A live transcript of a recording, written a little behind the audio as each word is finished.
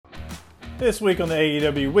This week on the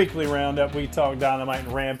AEW Weekly Roundup, we talk Dynamite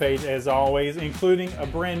and Rampage as always, including a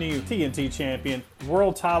brand new TNT Champion,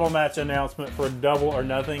 world title match announcement for Double or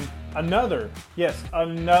Nothing, another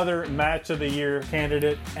match of the year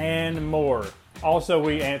candidate, and more. Also,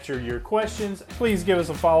 we answer your questions. Please give us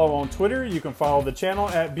a follow on Twitter. You can follow the channel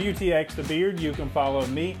at BeautyXTheBeard. You can follow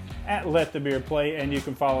me at LetTheBeard and you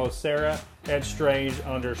can follow Sarah at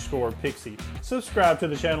Strange_Pixie. Subscribe to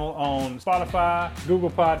the channel on Spotify, Google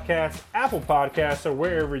Podcasts, Apple Podcasts, or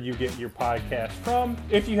wherever you get your podcasts from.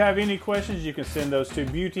 If you have any questions, you can send those to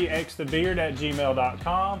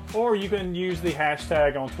beautyxthebeard@gmail.com, or you can use the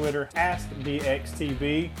hashtag on Twitter,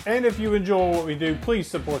 AskBXTB. And if you enjoy what we do, please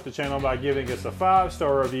support the channel by giving us a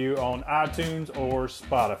 5-star review on iTunes or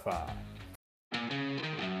Spotify.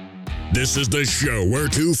 This is the show where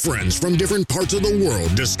two friends from different parts of the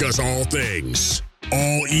world discuss all things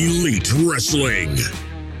All Elite Wrestling.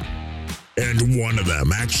 And one of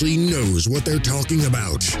them actually knows what they're talking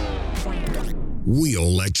about.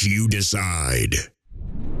 We'll let you decide.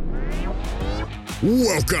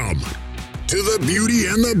 Welcome to the Beauty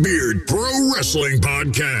and the Beard Pro Wrestling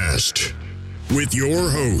Podcast with your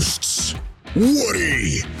hosts,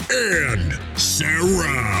 Woody and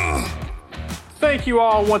Sarah. Thank you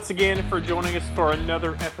all once again for joining us for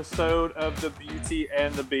another episode of the Beauty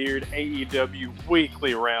and the Beard AEW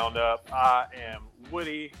Weekly Roundup. I am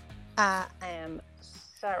Woody. I am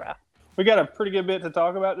Sarah. We got a pretty good bit to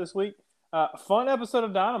talk about this week. Fun episode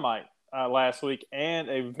of Dynamite last week and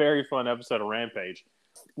a very fun episode of Rampage.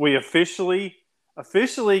 We officially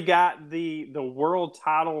got the world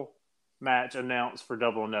title match announced for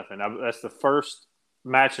Double or Nothing. That's the first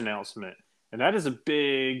match announcement, and that is a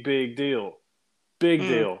big deal. Big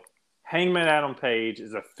deal. Hangman Adam Page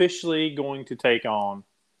is officially going to take on,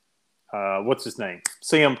 what's his name?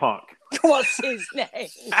 CM Punk. What's his name?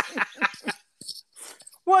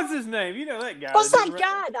 What's his name? You know that guy. What's that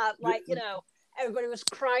guy that, everybody was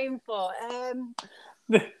crying for?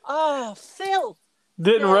 Phil.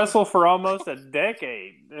 Didn't wrestle for almost a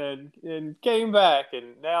decade and came back,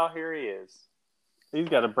 and now here he is. He's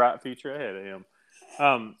got a bright future ahead of him.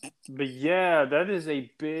 But yeah, that is a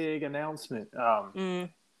big announcement.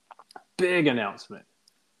 Big announcement.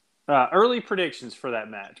 Early predictions for that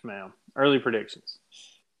match, ma'am. Early predictions.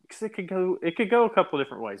 Because it could go a couple of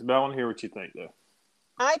different ways, but I want to hear what you think, though.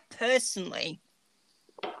 I personally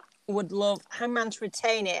would love Hangman to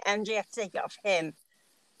retain it, MJF to take it off him,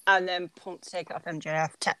 and then Punk to take it off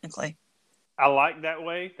MJF, technically. I like that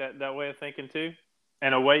way, that way of thinking, too.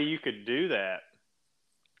 And a way you could do that,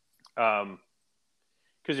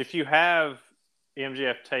 because if you have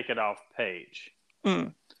MJF take it off Page,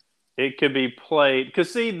 it could be played.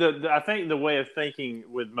 Because see, I think the way of thinking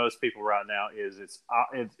with most people right now is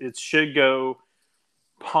it should go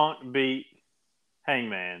Punk beat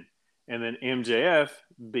Hangman, and then MJF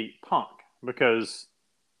beat Punk because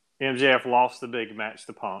MJF lost the big match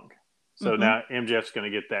to Punk. So now MJF's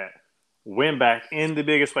going to get that win back in the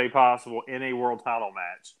biggest way possible in a world title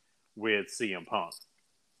match with CM Punk.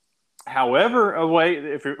 However,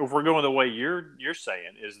 if we're going the way you're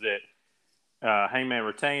saying, is that Hangman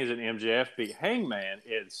retains and MJF beat Hangman,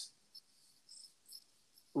 it's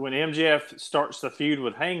when MJF starts the feud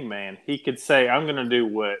with Hangman, he could say, I'm going to do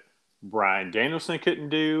what Bryan Danielson couldn't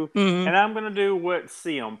do, and I'm going to do what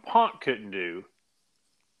CM Punk couldn't do,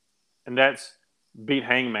 and that's beat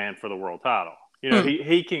Hangman for the world title. You know,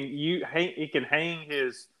 he can hang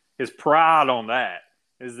his pride on that.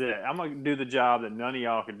 Is that I'm gonna do the job that none of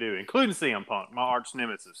y'all can do, including CM Punk, my arch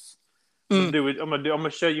nemesis. I'm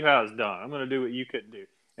gonna show you how it's done. I'm gonna do what you couldn't do,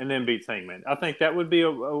 and then beat Hangman. I think that would be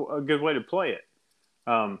a good way to play it,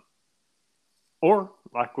 or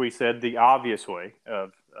like we said, the obvious way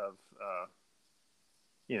of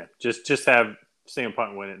just have CM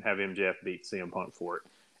Punk win it and have MJF beat CM Punk for it.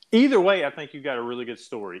 Either way, I think you got a really good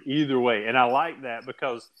story. Either way, and I like that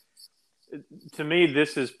because. To me,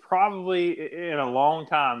 this is probably, in a long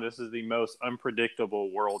time, this is the most unpredictable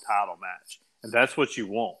world title match. And that's what you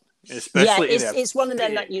want. Especially it's one of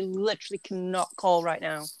them that you literally cannot call right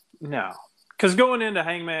now. No. Because going into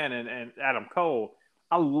Hangman and Adam Cole,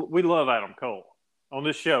 we love Adam Cole. On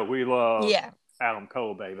this show, we love Adam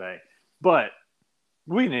Cole, baby. But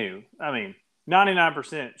we knew,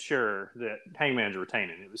 99% sure that Hangman's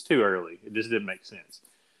retaining. It was too early. It just didn't make sense.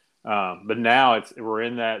 But now we're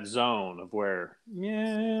in that zone of where,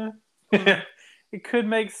 it could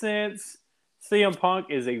make sense. CM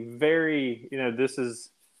Punk is a very, this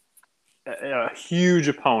is a huge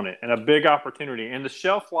opponent and a big opportunity. And the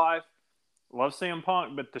shelf life, love CM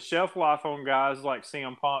Punk, but the shelf life on guys like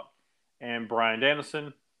CM Punk and Bryan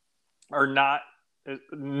Danielson are not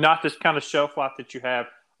this kind of shelf life that you have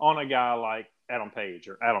on a guy like Adam Page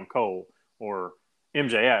or Adam Cole or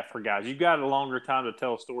MJF for guys. You've got a longer time to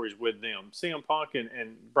tell stories with them. CM Punk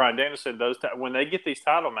and Bryan Danielson, when they get these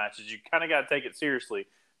title matches, you kind of got to take it seriously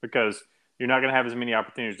because you're not going to have as many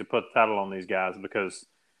opportunities to put the title on these guys because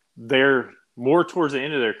they're more towards the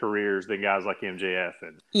end of their careers than guys like MJF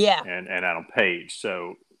and Adam Page.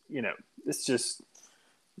 So, it's just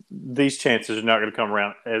these chances are not going to come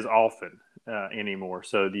around as often anymore.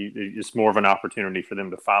 So it's more of an opportunity for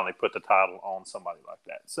them to finally put the title on somebody like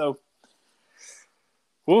that. So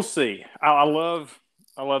we'll see. I love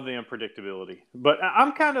the unpredictability, but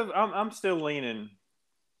I'm still leaning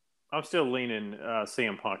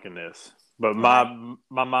CM Punk in this. But my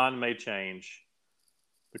mind may change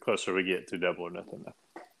the closer we get to Double or Nothing.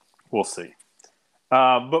 We'll see.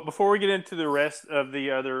 But before we get into the rest of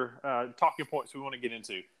the other talking points we want to get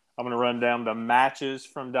into, I'm going to run down the matches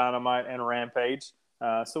from Dynamite and Rampage.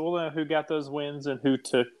 So we'll know who got those wins and who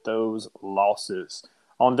took those losses.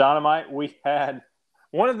 On Dynamite, we had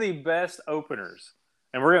one of the best openers,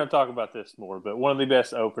 and we're going to talk about this more, but one of the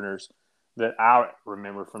best openers that I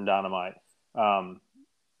remember from Dynamite.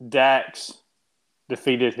 Dax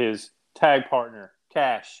defeated his tag partner,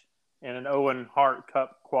 Cash, in an Owen Hart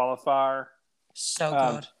Cup qualifier.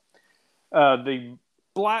 So good. The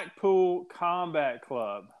Blackpool Combat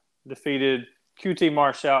Club defeated QT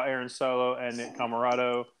Marshall, Aaron Solo, and Nick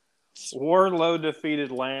Comoroto. Wardlow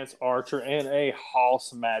defeated Lance Archer in a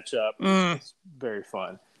Hoss matchup. It's very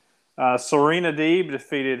fun. Serena Deeb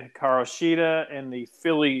defeated Hikaru Shida in the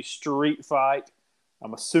Philly Street Fight.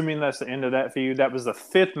 I'm assuming that's the end of that feud. That was the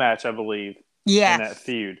 5th match, I believe, in that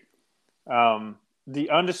feud. The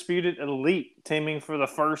Undisputed Elite, teaming for the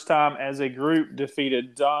first time as a group,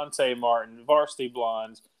 defeated Dante Martin, Varsity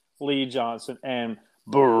Blondes, Lee Johnson, and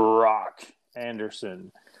Brock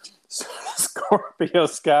Anderson. Scorpio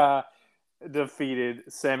Sky defeated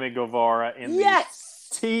Sammy Guevara in the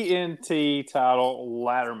TNT title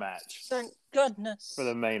ladder match. Thank goodness. For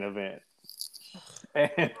the main event.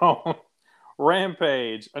 And on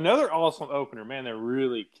Rampage, another awesome opener. Man, they're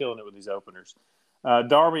really killing it with these openers.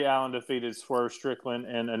 Darby Allin defeated Swerve Strickland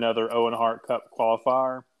in another Owen Hart Cup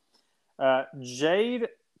qualifier. Jade,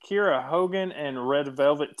 Kiera Hogan, and Red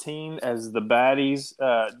Velvet teamed as the baddies,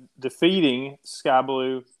 defeating Sky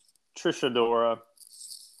Blue, Trish Adora,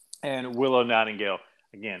 and Willow Nightingale.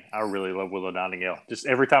 Again, I really love Willow Nightingale. Just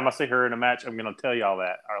every time I see her in a match, I'm going to tell y'all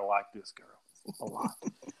that. I like this girl a lot.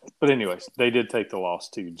 But anyways, they did take the loss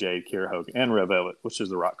to Jade, Kiera Hogan, and Red Velvet, which is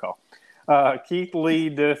the right call. Keith Lee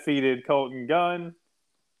defeated Colton Gunn.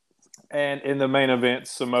 And in the main event,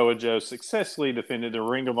 Samoa Joe successfully defended the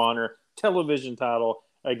Ring of Honor television title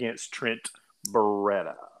against Trent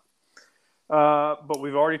Beretta. But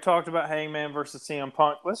we've already talked about Hangman versus CM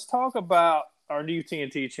Punk. Let's talk about our new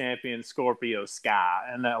TNT champion, Scorpio Sky,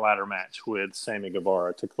 and that ladder match with Sammy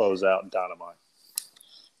Guevara to close out Dynamite.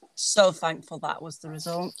 So thankful that was the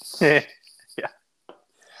result. Yeah.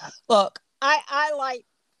 Look, I like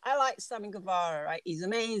Sammy Guevara, right? He's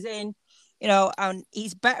amazing, and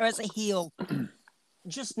he's better as a heel.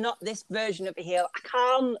 Just not this version of a heel.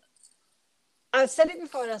 I've said it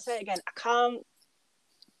before and I'll say it again. I can't,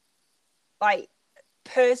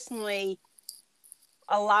 personally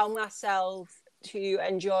allow myself to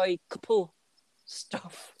enjoy couple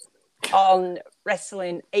stuff on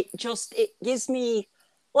wrestling. It gives me,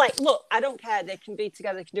 look, I don't care. They can be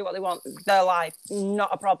together. They can do what they want. Their life, not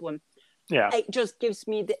a problem. Yeah. It just gives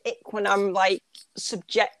me the ick when I'm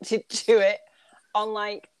subjected to it on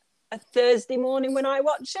a Thursday morning when I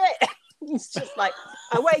watch it. It's just I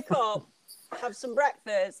wake up, have some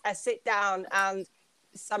breakfast, I sit down, and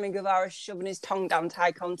Sammy Guevara's shoving his tongue down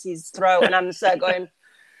Ty Conti's throat, and I'm just there going,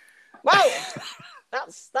 wow,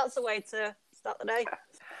 that's the way to start the day.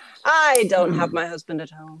 I don't have my husband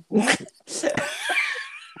at home.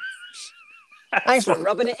 Thanks for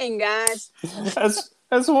rubbing it in, guys.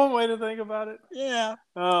 That's one way to think about it. Yeah.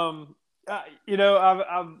 I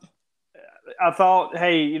thought,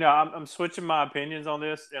 hey, I'm switching my opinions on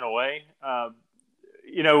this in a way.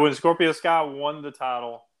 When Scorpio Sky won the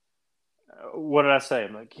title, what did I say?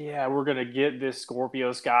 I'm like, yeah, we're going to get this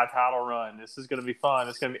Scorpio Sky title run. This is going to be fun.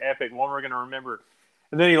 It's going to be epic. One we're going to remember.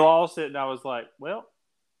 And then he lost it, and I was like, well,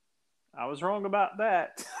 I was wrong about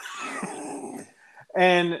that.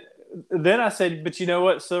 And then I said, but you know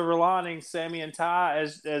what? Silver lining, Sammy and Ty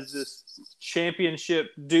as this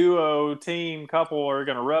championship duo team couple are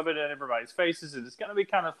going to rub it in everybody's faces. And it's going to be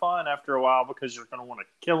kind of fun after a while because you're going to want to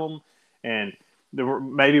kill them. And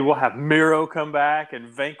maybe we'll have Miro come back and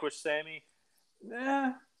vanquish Sammy.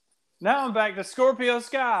 Now I'm back to Scorpio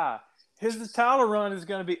Sky. his title run is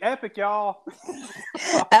going to be epic, y'all.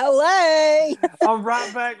 LA. I'm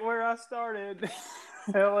right back where I started.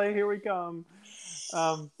 LA, here we come.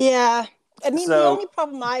 Yeah. I mean, the only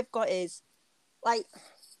problem I've got is, like,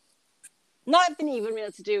 not even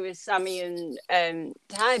really to do with Sammy and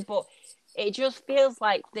Ty, but it just feels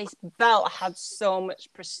like this belt had so much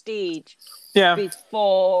prestige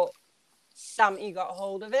before Sammy got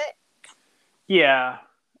hold of it. Yeah.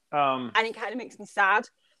 And it kind of makes me sad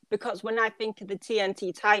because when I think of the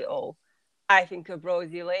TNT title, I think of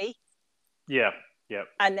Rosie Lee. Yeah. Yep.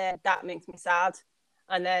 And then that makes me sad.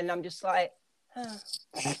 And then I'm just like,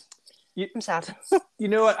 I'm sad. You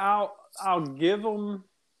know what? I'll give them.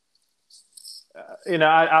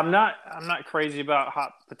 I'm not crazy about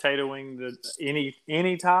hot potatoing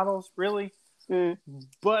any titles really,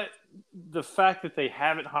 but the fact that they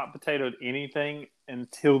haven't hot potatoed anything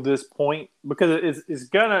until this point, because it's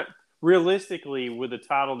gonna realistically, with a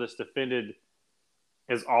title that's defended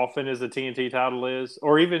as often as the TNT title is,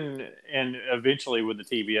 or even and eventually with the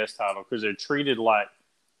TBS title, because they're treated like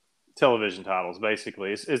television titles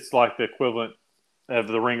basically. It's like the equivalent of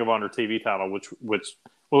the Ring of Honor TV title, which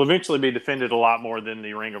will eventually be defended a lot more than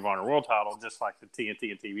the Ring of Honor World title, just like the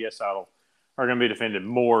TNT and TBS title are going to be defended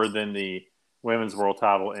more than the Women's World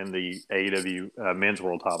title and the AEW Men's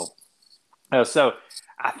World title. So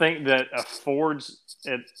I think that affords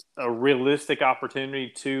it a realistic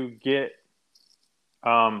opportunity to get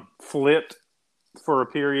flipped for a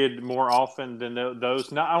period more often than those.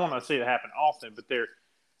 Now, I want to see it happen often, but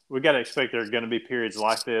we got to expect there are going to be periods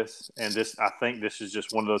like this, and I think this is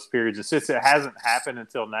just one of those periods. And since it hasn't happened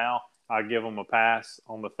until now, I give them a pass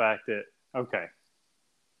on the fact that, okay,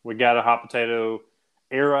 we got a hot potato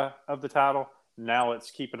era of the title. Now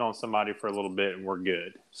let's keep it on somebody for a little bit, and we're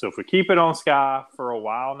good. So if we keep it on Sky for a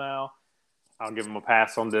while now, I'll give them a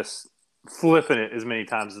pass on this, flipping it as many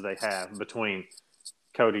times as they have between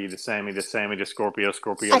Cody to Sammy to Sammy to Scorpio,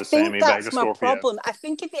 Scorpio to Sammy, back to Scorpio. I think that's my problem. I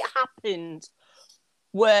think if it happened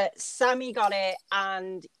where Sammy got it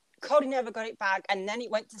and Cody never got it back, and then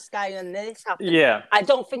it went to Sky, and this happened. Yeah, I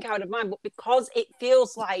don't think I would have mind, but because it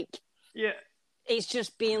feels like it's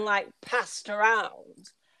just being like passed around,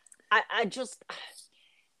 I just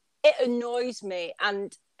it annoys me,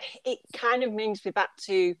 and it kind of brings me back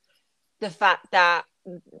to the fact that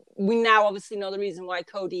we now obviously know the reason why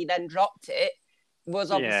Cody then dropped it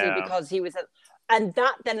was obviously because he was. And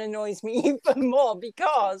that then annoys me even more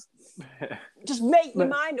because just make your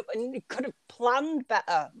mind up, and you could have planned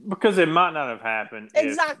better. Because it might not have happened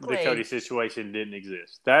if the Cody situation didn't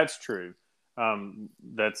exist. That's true.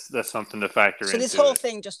 That's something to factor into. So this whole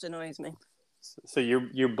thing just annoys me. So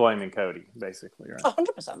you're blaming Cody, basically, right?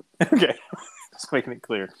 100%. Okay, just making it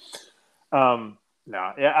clear.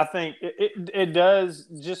 I think it does,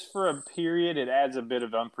 just for a period. It adds a bit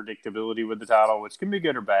of unpredictability with the title, which can be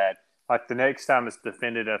good or bad. Like the next time it's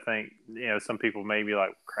defended, I think, some people may be like,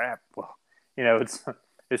 crap, well,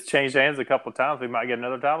 it's changed hands a couple of times. We might get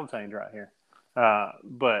another title change right here.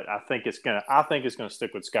 But I think it's gonna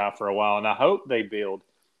stick with Sky for a while, and I hope they build.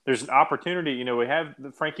 There's an opportunity. We have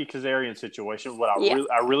the Frankie Kazarian situation.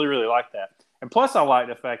 I really, really like that. And plus, I like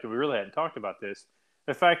the fact that we really hadn't talked about this.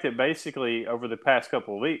 The fact that basically over the past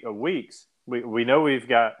couple of weeks, we know we've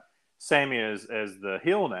got Sammy as the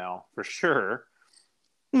heel now for sure.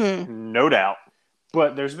 No doubt.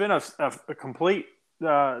 But there's been a complete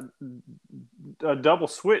a double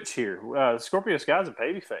switch here. Scorpio Sky's a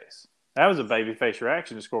babyface. That was a babyface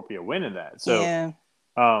reaction to Scorpio winning that. So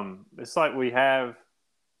it's like we have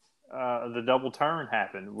the double turn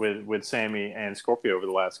happen with Sammy and Scorpio over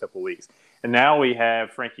the last couple of weeks. And now we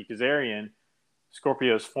have Frankie Kazarian,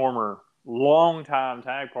 Scorpio's former longtime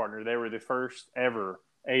tag partner. They were the first ever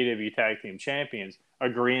AEW Tag Team Champions,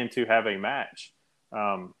 agreeing to have a match.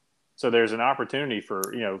 So there's an opportunity for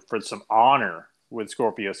some honor with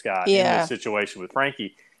Scorpio Sky in this situation with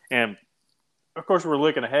Frankie. And of course, we're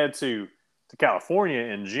looking ahead to California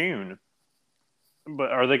in June.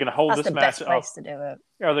 But are they going to hold this match off? That's the best place to do it.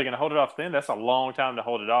 Are they going to hold it off then? That's a long time to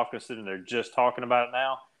hold it off, considering they're just talking about it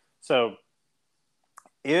now. So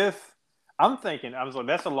I was like,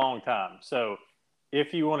 that's a long time. So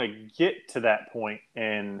if you want to get to that point,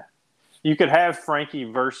 and you could have Frankie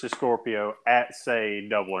versus Scorpio at, say,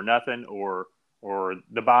 Double or Nothing or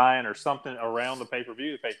the buy-in or something around the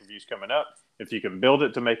pay-per-view. The pay-per-view's coming up. If you can build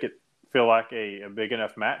it to make it feel like a big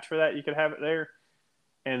enough match for that, you could have it there.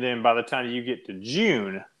 And then by the time you get to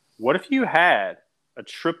June, what if you had a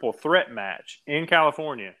triple threat match in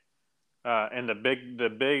California and the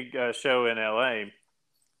big show in LA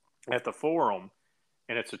at the Forum,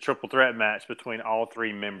 and it's a triple threat match between all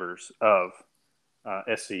three members of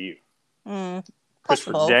SCU?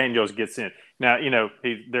 Christopher Daniels gets in. Now,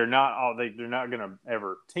 they're not going to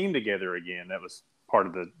ever team together again. That was part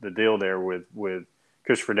of the deal there with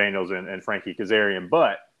Christopher Daniels and Frankie Kazarian.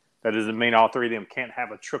 But that doesn't mean all three of them can't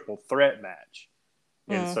have a triple threat match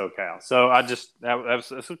in SoCal. So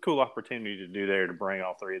that's a cool opportunity to do there, to bring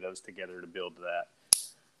all three of those together to build that.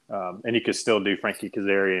 And you could still do Frankie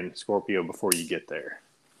Kazarian, Scorpio before you get there.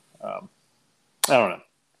 I don't know.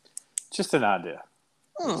 Just an idea.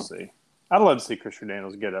 We'll see. I'd love to see Christopher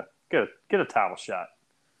Daniels get a title shot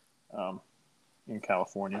in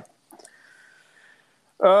California.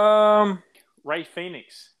 Ray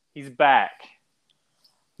Phoenix, he's back.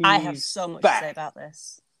 I have so much to say about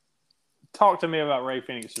this. Talk to me about Ray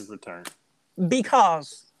Phoenix's return.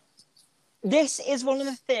 Because this is one of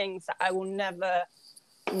the things that I will never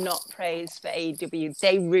not praise for AEW.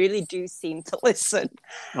 They really do seem to listen.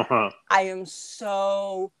 I am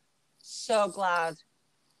so glad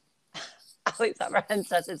Alex Abraham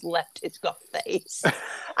says has left his goth face.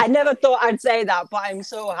 I never thought I'd say that, but I'm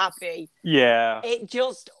so happy. Yeah. It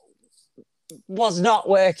just was not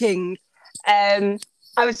working. I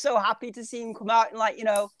was so happy to see him come out in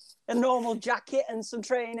a normal jacket and some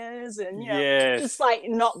trainers and just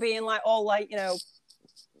not being all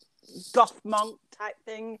goth monk type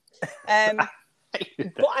thing. But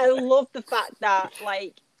I love the fact that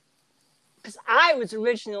because I was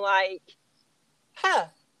originally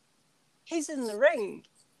he's in the ring.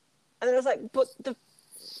 And then I was like, but the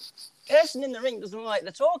person in the ring doesn't look like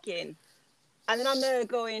they're talking. And then I'm there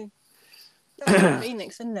going, that's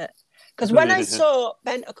Phoenix, isn't it? Because when I saw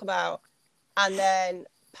Benta come out and then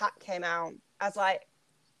Pat came out, I was like,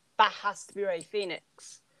 that has to be Ray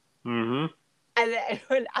Phoenix. Mm-hmm. And then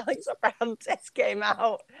when Alex Abrantes came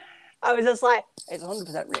out, I was just like, it's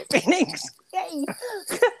 100% Ray Phoenix. Yay!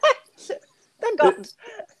 Thank God.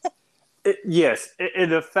 Yes,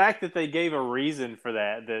 and the fact that they gave a reason for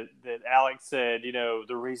that Alex said,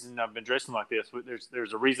 the reason I've been dressing like this,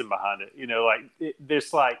 there's a reason behind it.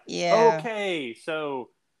 Okay, so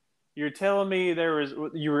you're telling me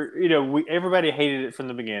everybody hated it from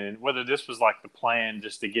the beginning. Whether this was the plan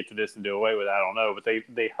just to get to this and do away with it, I don't know. But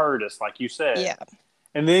they heard us, like you said,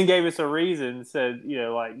 and then gave us a reason. Said,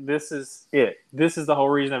 this is it. This is the whole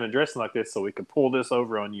reason I've been dressing like this, so we could pull this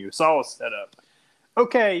over on you. It's all set up.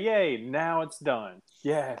 Okay, yay! Now it's done.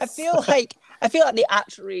 Yes. I feel like the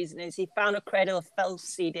actual reason is he found a Cradle of Filth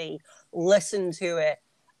CD, listened to it,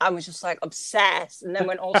 and was just obsessed, and then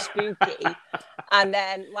went all spooky, and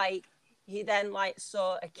then he then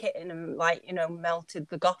saw a kitten and melted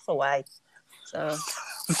the goth away. So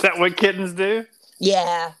is that what kittens do?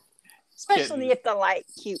 Yeah. Especially if they're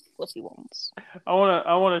cute, fluffy ones. I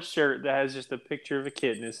want a shirt that has just a picture of a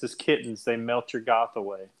kitten. It says "Kittens, they melt your goth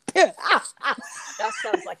away." That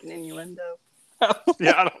sounds like an innuendo.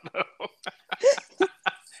 Yeah, I don't know.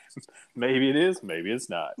 Maybe it is. Maybe it's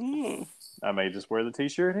not. I may just wear the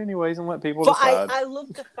T-shirt anyways and let people decide. But I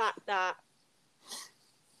love the fact that.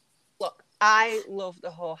 Look, I love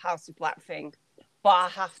the whole House of Black thing, but I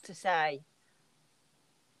have to say,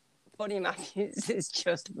 Buddy Matthews is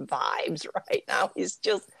just vibes right now. He's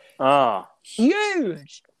just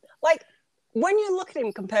huge. When you look at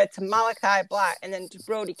him compared to Malachi Black and then to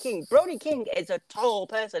Brody King is a tall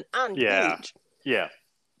person and huge. Yeah.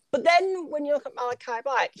 But then when you look at Malachi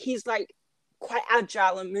Black, he's quite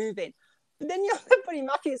agile and moving. But then you look at Buddy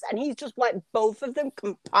Matthews and he's just both of them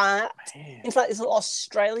compact. It's this little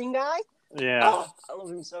Australian guy. Yeah. Oh, I love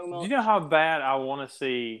him so much. Do you know how bad I want to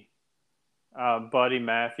see Buddy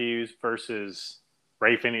Matthews versus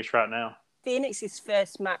Ray Phoenix right now? Phoenix's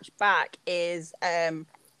first match back is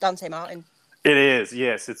Dante Martin. It is,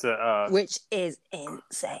 yes. It's which is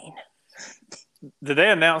insane. Did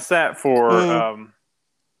they announce that for?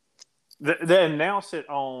 They announced it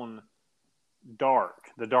on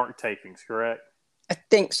the Dark tapings, correct? I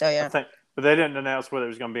think so, yeah. But they didn't announce whether it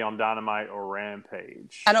was going to be on Dynamite or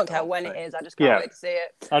Rampage. I don't care when it is. I just can't wait to see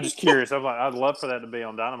it. I'm just curious. I'd love for that to be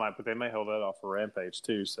on Dynamite, but they may hold that off for Rampage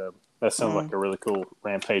too. So that sounds like a really cool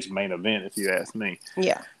Rampage main event, if you ask me.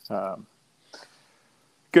 Yeah.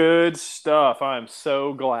 Good stuff. I am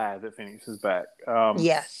so glad that Phoenix is back.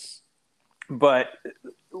 Yes. But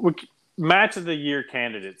match of the year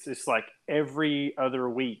candidates, it's every other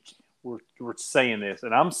week we're saying this,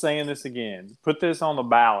 and I'm saying this again. Put this on the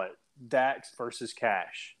ballot. Dax versus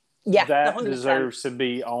Cash. Yeah, that 100%. Deserves to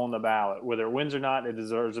be on the ballot. Whether it wins or not, it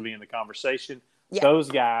deserves to be in the conversation. Yeah. Those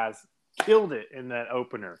guys killed it in that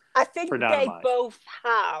opener. I think they both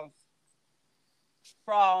have,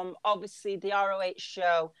 from obviously the ROH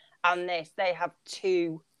show and this, they have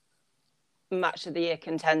two match of the year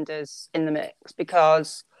contenders in the mix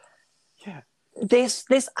because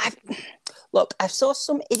I saw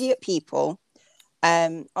some idiot people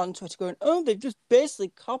on Twitter going, oh, they've just basically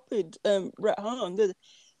copied Bret Hart.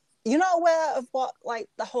 You're not aware of what like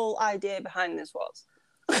the whole idea behind this was.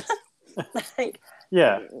 Like,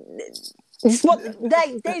 yeah, it's what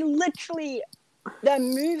they literally, their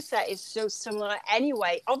moveset is so similar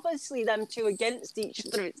anyway. Obviously, them two against each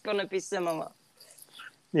other, it's gonna be similar.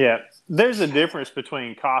 Yeah, there's a difference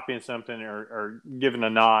between copying something or giving a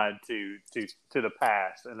nod to the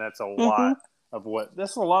past, and that's a lot of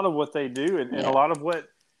what they do, and a lot of what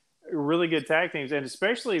really good tag teams, and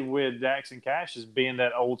especially with Dax and Cash as being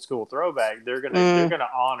that old school throwback, they're gonna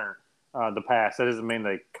honor the past. That doesn't mean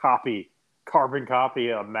they carbon copy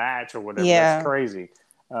a match or whatever. Yeah. That's crazy.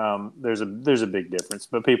 There's a big difference,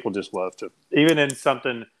 but people just love to, even in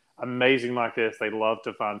something amazing like this, they love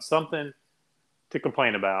to find something to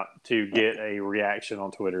complain about to get a reaction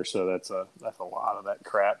on Twitter. So that's a lot of that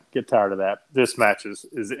crap. Get tired of that. This match was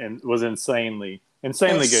insanely good.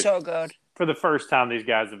 So good for the first time these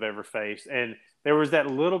guys have ever faced. And there was that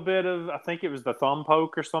little bit of, I think it was the thumb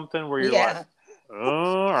poke or something where you're like,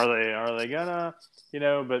 oh, are they gonna,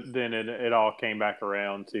 but then it all came back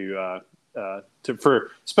around to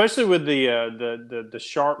especially with the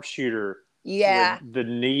sharpshooter. Yeah, the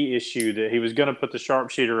knee issue that he was going to put the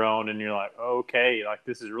sharpshooter on, and you're like, okay, like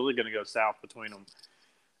this is really going to go south between them.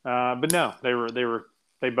 But no,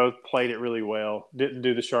 they both played it really well. Didn't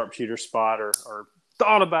do the sharpshooter spot or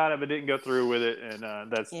thought about it, but didn't go through with it,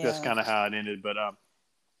 and that's kind of how it ended. But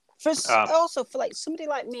also for like somebody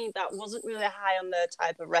like me that wasn't really high on their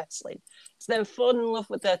type of wrestling, so then falling in love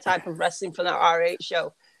with their type of wrestling for that RH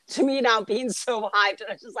show. To me now being so hyped, and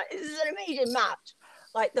I was just like, this is an amazing match.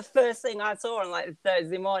 Like the first thing I saw on like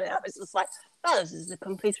Thursday morning, I was just like, "Oh, this is a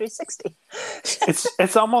complete 360."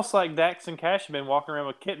 It's almost like Dax and Cash have been walking around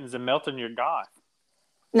with kittens and melting your goth.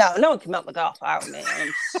 No one can melt the goth out of me.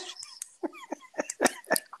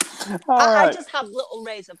 I just have little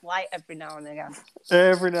rays of light every now and again.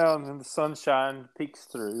 Every now and then, the sunshine peeks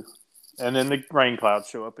through, and then the rain clouds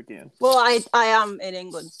show up again. Well, I am in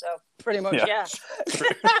England, so pretty much, yeah.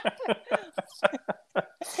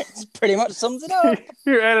 It pretty much sums it up.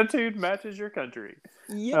 Your attitude matches your country.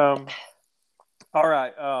 Yep. All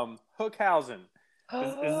right. Hookhausen.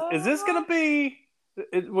 Is this going to be...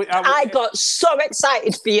 I got so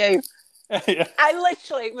excited for you. Yeah. I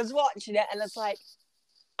literally was watching it and it's like,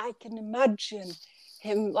 I can imagine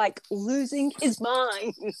him like losing his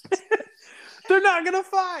mind. They're not going to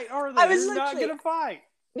fight, are they? They're not going to fight.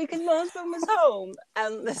 Because my husband was home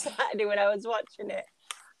and the Saturday when I was watching it.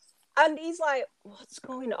 And he's like, what's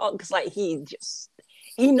going on? Because like he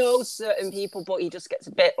knows certain people, but he just gets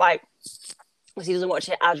a bit like, because he doesn't watch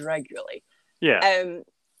it as regularly. Yeah. And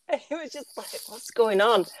he was just like, what's going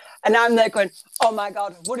on? And I'm there going, oh my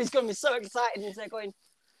God, Woody's going to be so excited. And he's there going,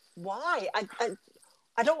 why?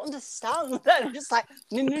 I don't understand. And I'm just like,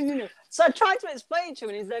 no. So I tried to explain to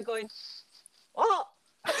him and he's there going, what?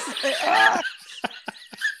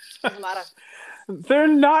 Doesn't matter. They're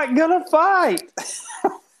not going to fight.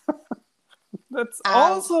 That's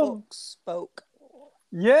awesome. Spoke.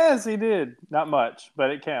 Yes, he did. Not much, but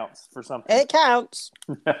it counts for something. It counts.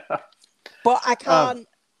 But I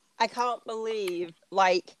can't believe,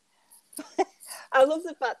 like, I love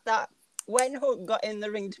the fact that when Hook got in the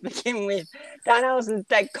ring to begin with, Danhausen's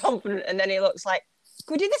dead confident, and then he looks like,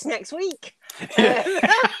 can we do this next week?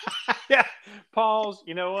 Yeah. Pause.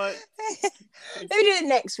 You know what? Maybe do it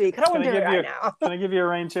next week. I don't want to do it right now. Can I give you a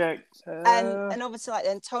rain check? And obviously, like,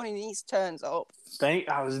 then Tony Nese turns up.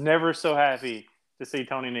 I was never so happy to see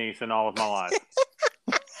Tony Nese in all of my life.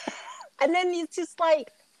 And then he's just like,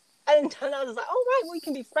 and I was like, oh, right, we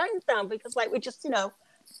can be friends now because, like, we just,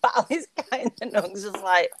 battle this guy. And then Hook's just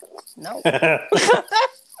like, no.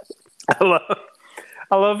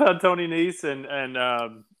 I love how Tony Nese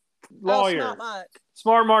and lawyer.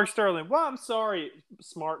 Smart Mark Sterling. Well, I'm sorry,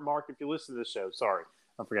 Smart Mark, if you listen to this show. Sorry,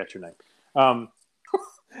 I forgot your name.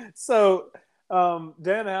 So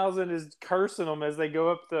Danhausen is cursing them as they go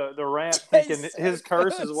up the ramp, thinking his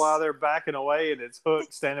curse is while they're backing away, and it's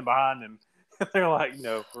Hook standing behind them. They're like,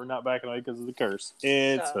 no, we're not backing away because of the curse.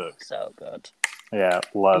 It's Hook. So good. Yeah,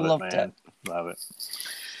 loved it, man. Love it.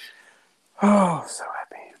 Oh, so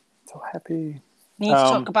happy. So happy. Need to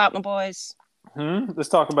talk about my boys. Let's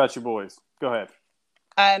talk about your boys. Go ahead.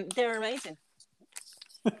 They're amazing.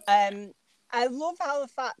 I love how the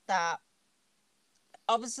fact that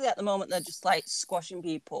obviously at the moment they're just like squashing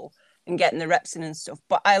people and getting the reps in and stuff.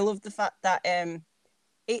 But I love the fact that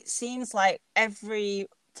it seems like every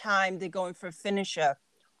time they're going for a finisher,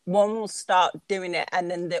 one will start doing it and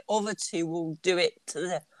then the other two will do it to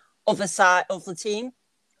the other side of the team.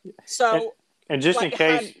 So And just in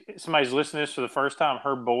case somebody's listening to this for the first time,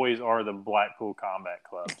 her boys are the Blackpool Combat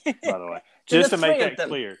Club, by the way. Just to make that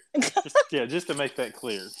clear. Just to make that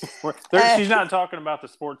clear. She's not talking about the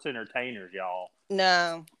sports entertainers, y'all.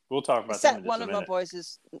 No. We'll talk about Except them in just one a of minute. my boys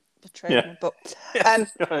is betrayed me. But,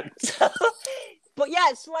 but yeah,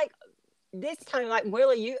 it's like this time, like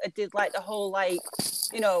Wheeler Yuta did like the whole like,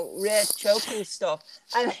 rear choking stuff.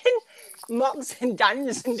 And then Mox and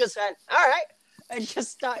Danielson just went, all right. And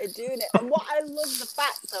just started doing it. And what I love the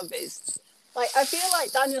fact of is, like, I feel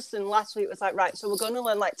like Danielson last week was like, right, so we're going to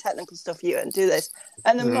learn, like, technical stuff, you, and do this.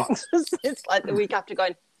 And then Mox was it's like the week after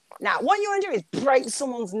going, now, what you want to do is break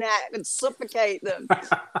someone's neck and suffocate them.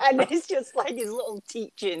 And it's just like his little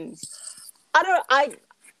teachings.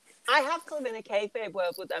 I have to live in a kayfabe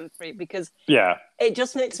world with them three because it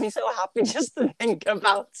just makes me so happy just to think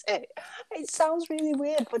about it. It sounds really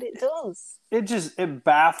weird, but it does. It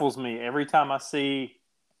baffles me every time I see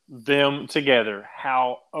them together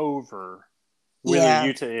how over Wheeler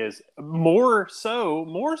Yuta is. More so,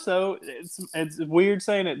 it's weird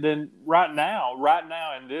saying it than right now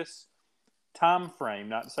in this time frame,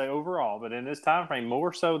 not to say overall, but in this time frame,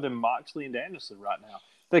 more so than Moxley and Danielson right now.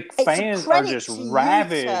 The fans are just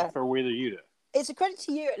rabid for Wheeler Yuta. It's a credit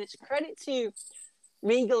to you, and it's a credit to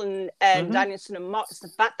Regal and Danielson and Mox, the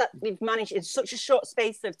fact that they've managed in such a short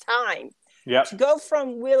space of time to go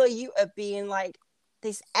from Wheeler Yuta being like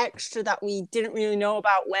this extra that we didn't really know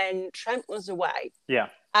about when Trent was away. Yeah.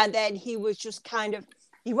 And then he was just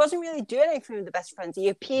he wasn't really doing anything with the best friends. He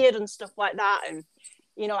appeared and stuff like that. And,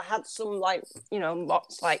 had some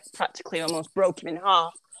Mox practically almost broke him in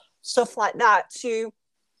half. Stuff like that to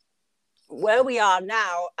where we are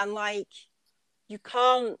now. And you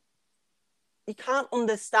can't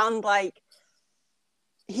understand,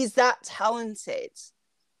 he's that talented.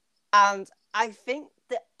 And I think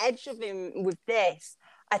the edge of him with this,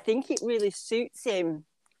 I think it really suits him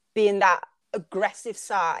being that aggressive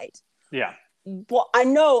side. Yeah. But I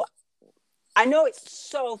know it's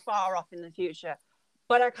so far off in the future,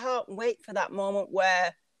 but I can't wait for that moment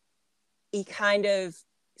where he kind of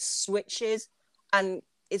switches and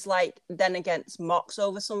is then against Mox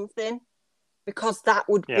over something, because that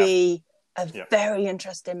would be a very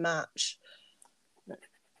interesting match.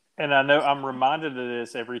 And I know I'm reminded of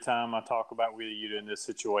this every time I talk about Wheeler Yuta in this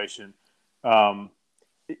situation.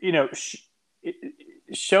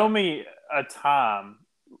 Show me a time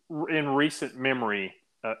in recent memory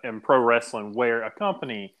in pro wrestling where a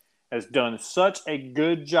company has done such a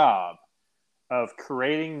good job of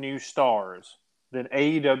creating new stars than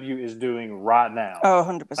AEW is doing right now. Oh,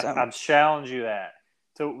 100%. I challenge you that.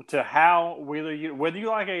 To how Wheeler Yuta, whether you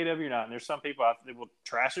like AEW or not, and there's some people that will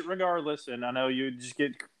trash it regardless, and I know you just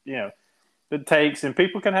get, the takes, and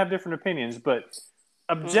people can have different opinions, but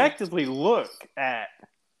objectively look at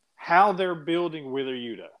how they're building Wheeler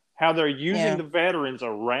Yuta, how they're using the veterans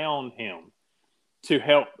around him to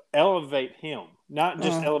help elevate him, not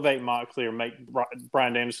just elevate Moxley or make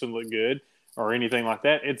Bryan Danielson look good or anything like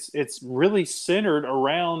that. It's really centered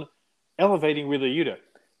around elevating Wheeler Yuta.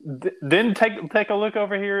 Then take a look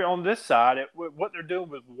over here on this side at what they're doing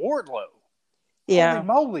with Wardlow. Yeah. Holy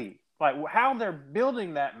moly. How they're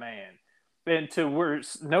building that man. And to where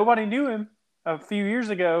nobody knew him a few years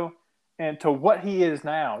ago and to what he is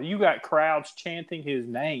now. You got crowds chanting his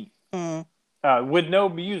name with no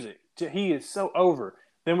music. He is so over.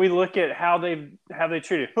 Then we look at how they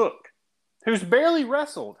treated Hook, who's barely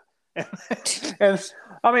wrestled. And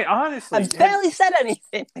I mean, honestly, I barely said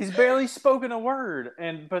anything. He's barely spoken a word,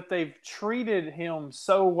 but they've treated him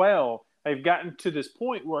so well. They've gotten to this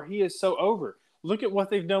point where he is so over. Look at what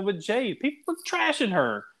they've done with Jade. People were trashing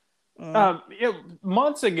her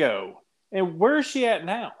months ago, and where is she at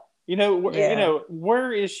now?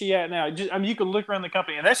 Where is she at now? You can look around the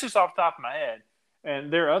company, and that's just off the top of my head.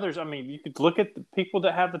 And there are others. I mean, you could look at the people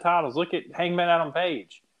that have the titles. Look at Hangman Adam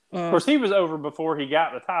Page. Of course, he was over before he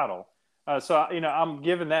got the title. So I'm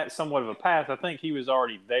giving that somewhat of a pass. I think he was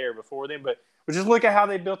already there before then. But just look at how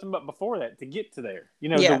they built him up before that to get to there.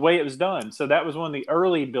 The way it was done. So that was one of the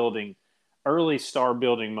early star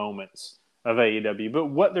building moments of AEW. But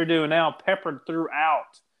what they're doing now, peppered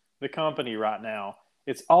throughout the company right now,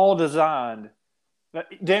 it's all designed.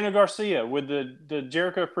 Daniel Garcia with the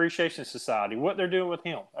Jericho Appreciation Society, what they're doing with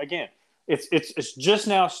him. Again, it's just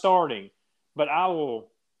now starting, but I will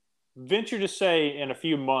venture to say in a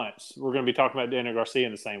few months we're going to be talking about Daniel Garcia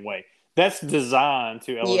in the same way. That's designed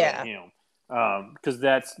to elevate him, because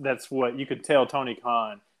that's what you could tell. Tony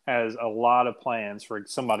Khan has a lot of plans for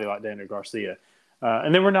somebody like Daniel Garcia,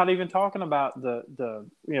 and then we're not even talking about the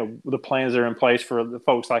plans that are in place for the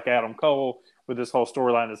folks like Adam Cole with this whole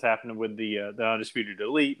storyline that's happening with the Undisputed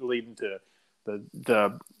Elite leading to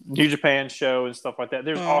the New Japan show and stuff like that.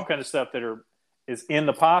 There's all kind of stuff is in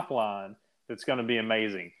the pipeline that's going to be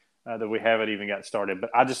amazing that we haven't even got started.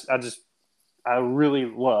 But I really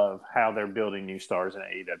love how they're building new stars in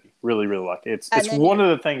AEW. Really, really like it. It's one of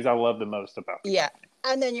the things I love the most about it. Yeah.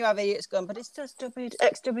 And then you have idiots going, but it's just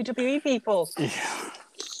ex-WWE people.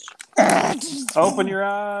 Yeah. Open your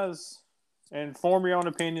eyes and form your own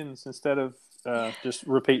opinions instead of just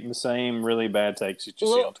repeating the same really bad takes that you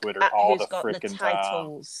see on Twitter all the freaking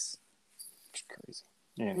time. It's crazy.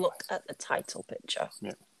 Anyway. Look at the title picture.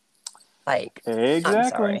 Yeah. Like,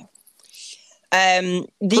 exactly. I'm sorry.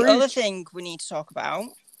 The other thing we need to talk about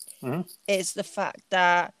is the fact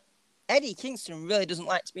that Eddie Kingston really doesn't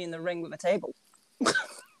like to be in the ring with a table.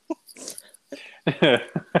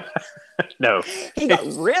 No. He got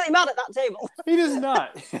really mad at that table. He does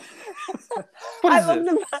not. I love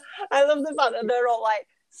the fact that they're all like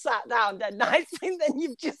sat down dead nicely, and then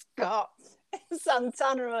you've just got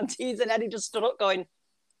Santana and Ortiz and Eddie just stood up going,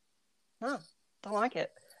 "Oh, don't like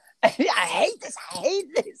it. I hate this.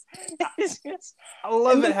 It's just, I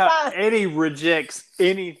love it how Eddie rejects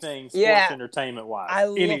anything sports entertainment wise. I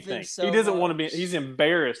love anything. Him so he doesn't much. want to be. He's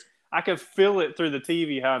embarrassed. I could feel it through the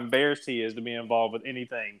TV how embarrassed he is to be involved with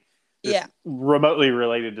anything remotely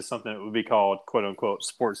related to something that would be called "quote unquote"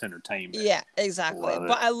 sports entertainment. Yeah, exactly.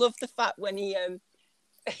 But I love the fact when he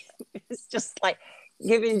it's just like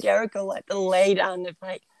giving Jericho like the lay down of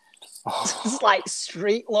like just like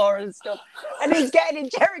street law and stuff, and he's getting in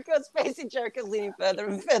Jericho's face, and Jericho's leaning further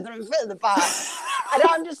and further and further back, and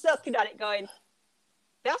I'm just looking at it going,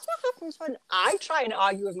 that's what happens when I try and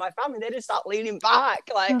argue with my family. They just start leaning back,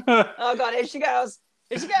 like, oh god, here she goes.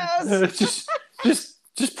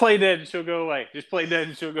 Just play dead and she'll go away. Just play dead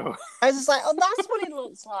and she'll go away. I was just like, oh, that's what it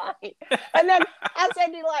looks like. And then as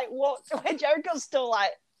Eddie like walked away, Jericho's still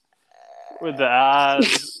like with the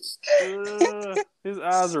eyes. His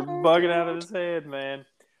eyes are bugging out of his head, man.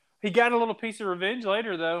 He got a little piece of revenge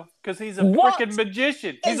later though, because he's a freaking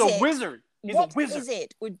magician. He's a wizard. He's a wizard. What is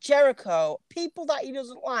it with Jericho? People that he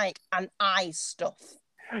doesn't like and eye stuff.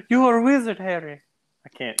 You're a wizard, Harry. I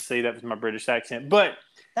can't say that was my British accent, but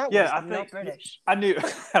that was not British. I knew.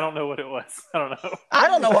 I don't know what it was. I don't know. I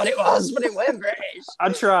don't know what it was, but it went British. I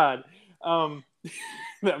tried. That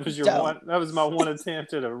was one. That was my one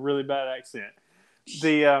attempt at a really bad accent.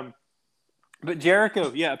 But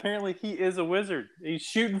Jericho, apparently he is a wizard. He's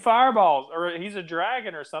shooting fireballs, or he's a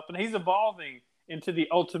dragon or something. He's evolving into the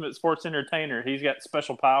ultimate sports entertainer. He's got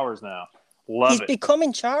special powers now. Love it. He's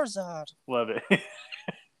becoming Charizard. Love it.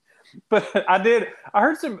 But I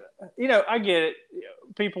heard some, I get it.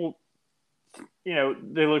 People,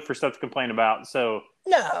 they look for stuff to complain about. So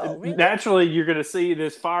naturally you're going to see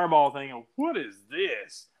this fireball thing. And what is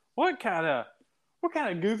this? What kind of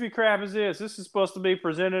goofy crap is this? This is supposed to be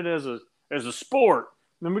presented as a sport.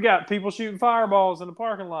 And then we got people shooting fireballs in the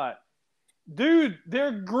parking lot. Dude,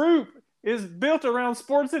 their group is built around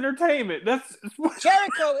sports entertainment.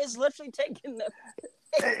 Jericho is literally taking them.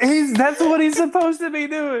 That's what he's supposed to be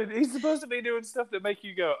doing. He's supposed to be doing stuff that make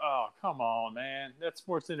you go, "Oh, come on, man! That's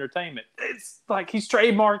sports entertainment." It's like he's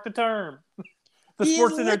trademarked the term,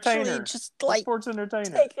 sports entertainer. Just like sports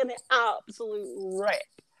entertainer, taking an absolute rip.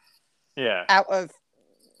 Yeah, out of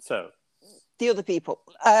the other people,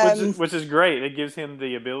 which is great. It gives him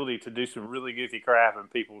the ability to do some really goofy crap,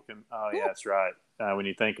 and people can, that's right. When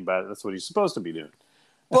you think about it, that's what he's supposed to be doing.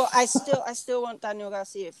 But I still want Daniel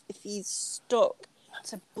Garcia if he's stuck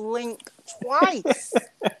to blink twice.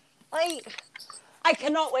 Like, I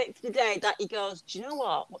cannot wait for the day that he goes, do you know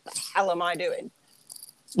what the hell am I doing?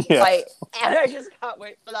 Yeah. Like, and I just can't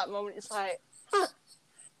wait for that moment. It's like,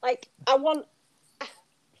 like I love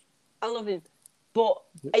him, but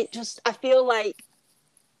I feel like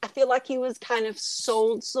he was kind of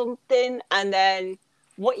sold something, and then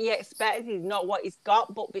what he expected is not what he's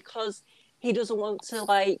got, but because he doesn't want to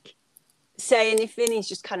like say anything, he's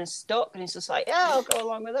just kind of stuck, and he's just like, yeah, I'll go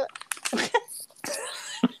along with it.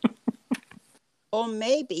 Or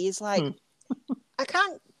maybe he's like, I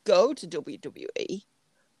can't go to WWE.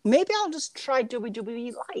 Maybe I'll just try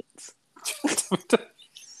WWE Light.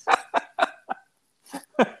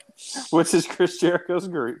 Which is Chris Jericho's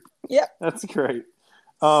group. Yep. That's great.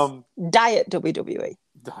 Diet WWE.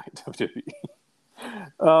 Diet WWE.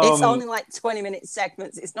 It's only like 20-minute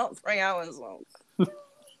segments. It's not 3 hours long.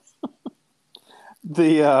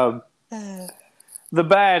 The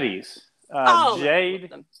baddies,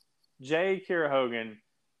 Jade, Kiera Hogan,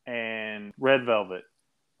 and Red Velvet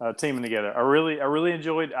teaming together. I really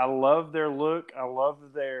enjoyed. I love their look. I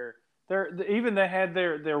love their Even they had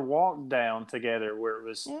their walk down together where it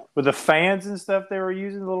was with the fans and stuff they were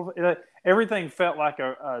using. Everything felt like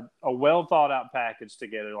a well thought out package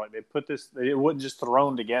together. Like they put this, it wasn't just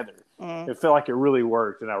thrown together. It felt like it really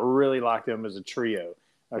worked, and I really liked them as a trio.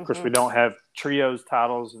 Of course, we don't have trios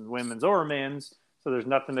titles in women's or men's, so there's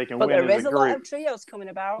nothing they can win. But there is a lot of trios coming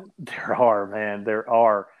about. There are, man. There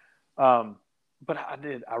are. But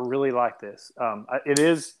I really like this. It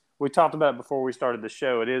is. We talked about it before we started the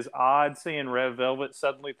show. It is odd seeing Red Velvet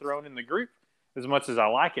suddenly thrown in the group, as much as I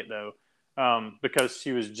like it, though, because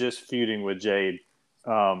she was just feuding with Jade,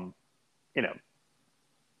 months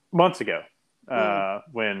ago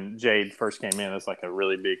when Jade first came in. It's like a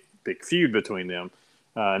really big feud between them.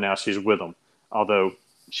 Now she's with them, although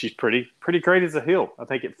she's pretty great as a heel. I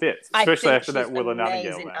think it fits, especially after that Willow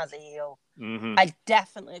Nightingale match. As a heel. I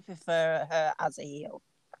definitely prefer her as a heel.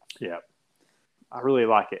 Yeah. I really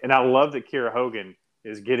like it. And I love that Kiera Hogan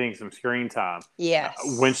is getting some screen time. Yes.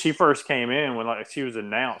 When she first came in, when she was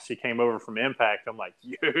announced, she came over from Impact. I'm like,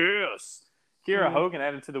 yes, Kiera Hogan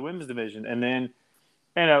added to the women's division. And then,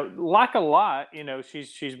 like a lot,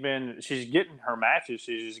 she's getting her matches.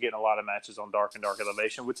 She's just getting a lot of matches on Dark and Dark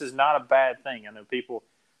Elevation, which is not a bad thing. I know people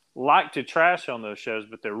like to trash on those shows,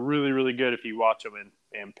 but they're really, really good if you watch them.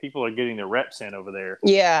 And people are getting their reps in over there.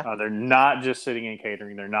 Yeah. They're not just sitting in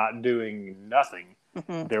catering. They're not doing nothing.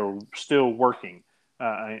 They're still working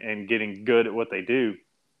and getting good at what they do.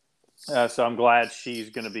 So I'm glad she's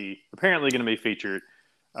apparently going to be featured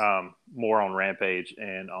more on Rampage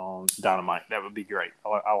and on Dynamite. That would be great.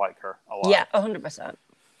 I like her a lot. Yeah, 100%.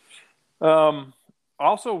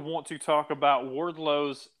 Also want to talk about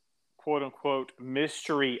Wardlow's quote-unquote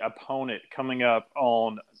mystery opponent coming up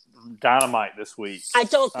on Dynamite this week. I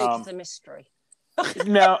don't think it's a mystery.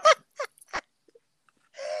 No.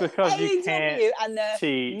 Because you AEW can't and the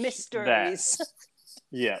teach mysteries. that.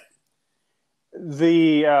 Yeah.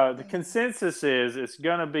 The consensus is it's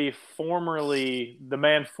going to be the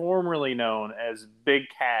man formerly known as Big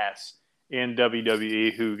Cass in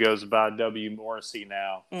WWE, who goes by W. Morrissey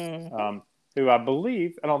now, who I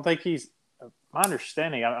believe, I don't think he's, my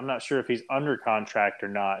understanding, I'm not sure if he's under contract or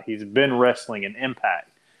not. He's been wrestling in Impact.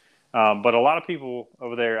 But a lot of people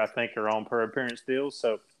over there, I think, are on per appearance deals.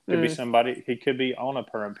 So could be somebody, he could be on a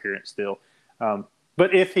per appearance deal.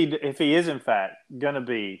 But if he is in fact going to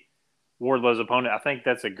be Wardlow's opponent, I think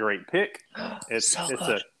that's a great pick. It's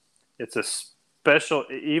a special,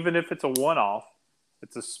 even if it's a one-off,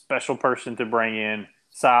 it's a special person to bring in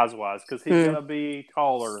size-wise because he's going to be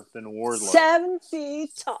taller than Wardlow. 7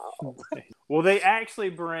 feet tall. Will they actually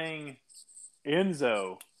bring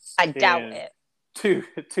Enzo? I doubt it. To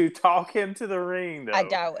talk him to the ring, though. I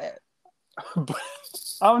doubt it. But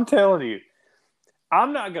I'm telling you,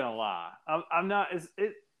 I'm not gonna lie. I'm not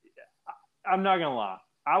gonna lie.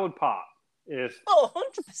 I would pop if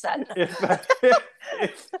 100%.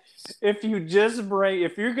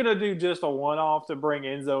 if you're gonna do just a one-off to bring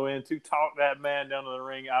Enzo in to talk that man down to the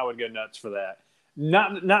ring, I would go nuts for that.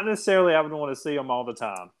 Not necessarily I would want to see him all the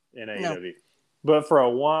time in AEW, but for a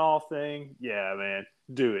one-off thing, yeah, man,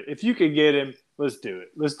 do it. If you could get him, let's do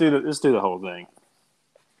it. Let's do the whole thing.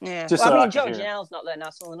 Yeah. Just Joe Janelle's not there now,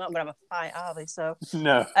 so they're not going to have a fight, are they? So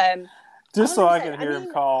no. Just so I can hear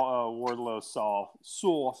him call Wardlow soft.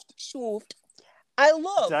 I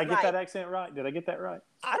love. Did I get that accent right? Did I get that right?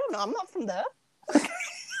 I don't know. I'm not from there.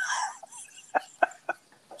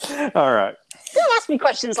 All right. Don't ask me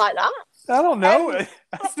questions like that. I don't know.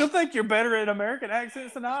 I still think you're better at American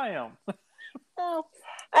accents than I am. Oh.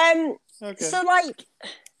 Okay. So,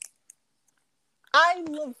 I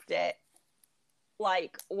loved it,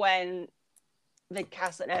 when the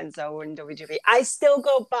Cass and Enzo were in WWE. I still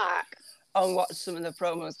go back and watch some of the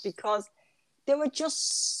promos because they were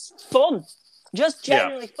just fun. Just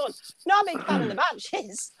generally fun. Not a big fan of the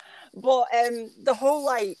matches, but the whole,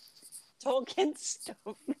 talking stuff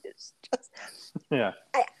is just... Yeah.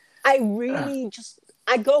 I really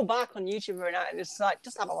I go back on YouTube every night and just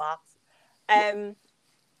have a laugh.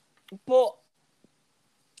 But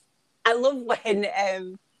I love when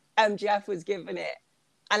MJF was giving it,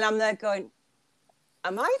 and I'm there going,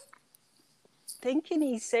 am I thinking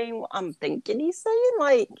he's saying what I'm thinking he's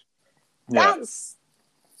saying? That's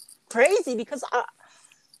crazy because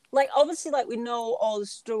obviously, we know all the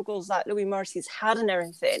struggles that Louis Morrissey's had and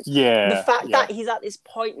everything. Yeah. The fact that he's at this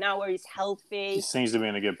point now where he's healthy. He seems to be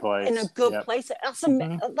in a good place. In a good place. That's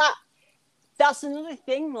another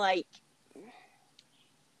thing,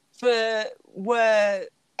 for where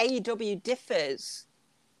AEW differs,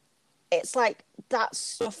 it's that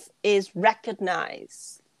stuff is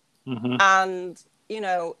recognized. And,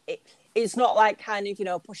 it's not like kind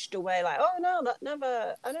of, pushed away like, oh no, that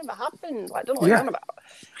never happened. Like, I don't know what you're on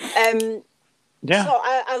about. Yeah. So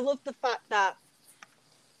I love the fact that,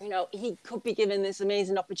 he could be given this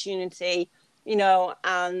amazing opportunity,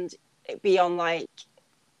 and it be on like,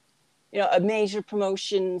 a major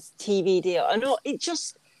promotions TV deal. I know it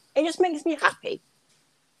just makes me happy.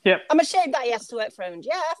 Yep. I'm ashamed that he has to work for MJF,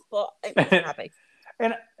 but it makes me happy.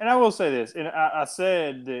 And I will say this, and I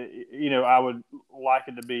said that, I would like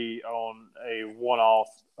it to be on a one-off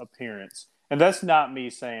appearance. And that's not me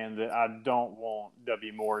saying that I don't want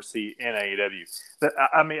W. Morrissey in AEW.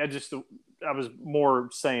 I mean, I was more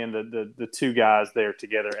saying that the two guys there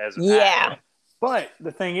together as an act. But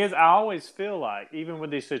the thing is, I always feel like, even with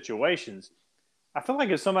these situations, I feel like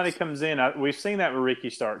if somebody comes in, we've seen that with Ricky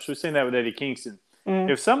Starks, we've seen that with Eddie Kingston.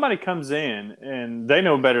 If somebody comes in and they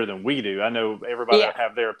know better than we do, I know everybody will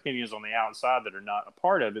have their opinions on the outside that are not a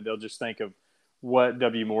part of it. They'll just think of what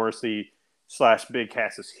W. Morrissey / Big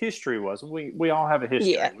Cass's history was. We all have a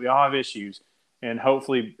history. Yeah. We all have issues. And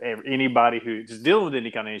hopefully anybody who's dealing with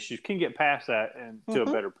any kind of issues can get past that and to a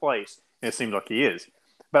better place. And it seems like he is.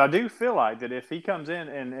 But I do feel like that if he comes in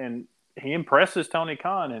and he impresses Tony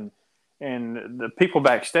Khan and the people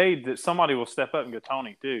backstage, that somebody will step up and go,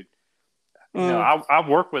 Tony, dude, I've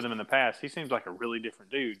worked with him in the past. He seems like a really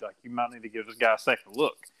different dude. Like, you might need to give this guy a second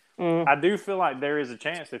look. I do feel like there is a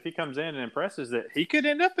chance if he comes in and impresses that he could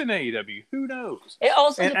end up in AEW. Who knows? It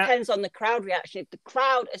also depends on the crowd reaction. If the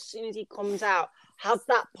crowd, as soon as he comes out, has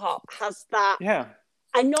that pop, has that... Yeah.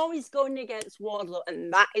 I know he's going against Wardlow,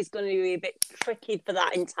 and that is going to be a bit tricky for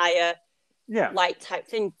that entire type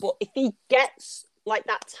thing. But if he gets like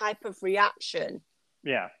that type of reaction...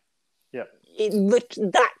 Yeah. Yeah.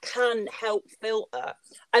 That can help filter.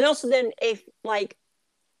 And also then if,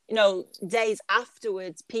 days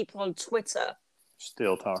afterwards, people on Twitter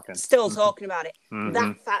still talking about it,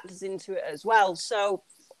 that factors into it as well. So,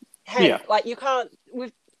 you can't,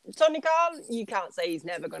 with Tony Khan, you can't say he's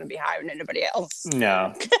never going to be hiring anybody else.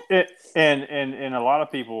 No. And a lot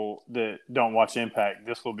of people that don't watch Impact,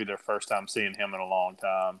 this will be their first time seeing him in a long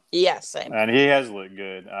time. Yeah, same. And he has looked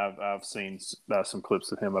good. I've seen some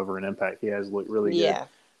clips of him over in Impact. He has looked really good. Yeah.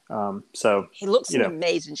 So he looks in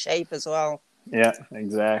amazing shape as well. Yeah,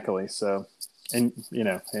 exactly. So, and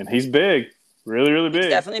he's big, really, really big.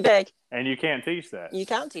 He's definitely big. And you can't teach that. You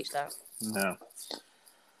can't teach that. No.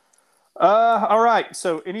 All right.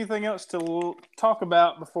 So, anything else to talk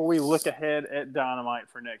about before we look ahead at Dynamite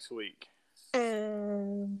for next week?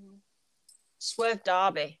 Swerve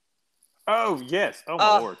Derby. Oh, yes. Oh,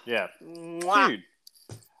 my Lord. Yeah. Mwah. Dude.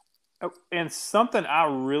 Oh, and something I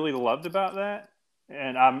really loved about that,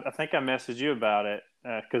 and I think I messaged you about it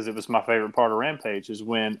because it was my favorite part of Rampage, is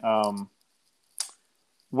when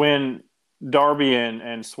Darby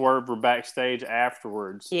and Swerve were backstage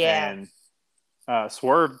afterwards. Yeah. And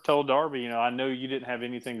Swerve told Darby, I know you didn't have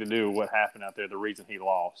anything to do with what happened out there, the reason he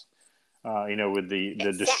lost, with the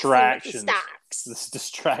distractions,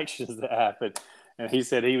 that happened. And he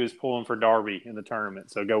said he was pulling for Darby in the tournament,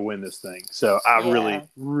 so go win this thing. So I really,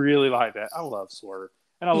 really like that. I love Swerve.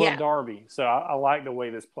 And I love Darby. So I like the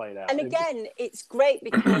way this played out. And again, it's great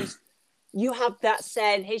because you have that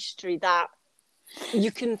sad history that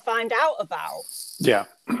you can find out about. Yeah.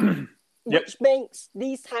 Which makes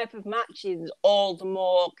these type of matches all the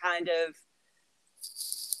more kind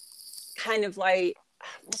of like,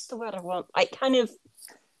 what's the word I want? Like kind of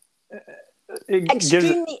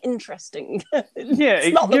extremely interesting.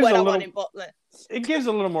 It's not the word I wanted, but it gives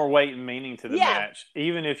a little more weight and meaning to the match.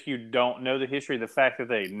 Even if you don't know the history, the fact that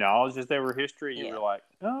they acknowledge that they were history, you're like,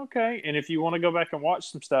 oh, okay. And if you want to go back and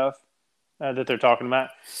watch some stuff that they're talking about,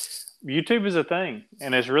 YouTube is a thing.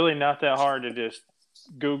 And it's really not that hard to just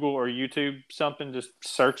Google or YouTube something, just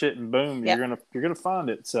search it and boom, you're gonna find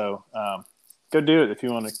it. So go do it if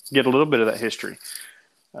you want to get a little bit of that history.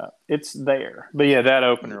 It's there. But yeah, that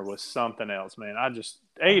opener was something else, man.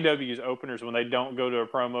 AEW's openers, when they don't go to a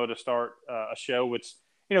promo to start a show, which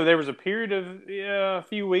there was a period of a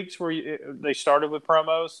few weeks where they started with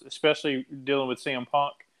promos, especially dealing with CM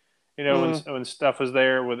Punk. When stuff was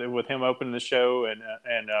there with him opening the show and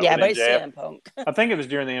but it's CM Punk. I think it was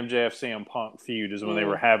during the MJF CM Punk feud is when they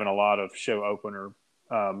were having a lot of show opener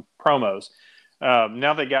promos.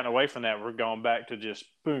 Now they've gotten away from that. We're going back to just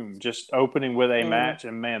opening with a match,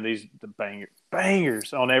 and man, the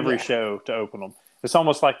bangers on every show to open them. It's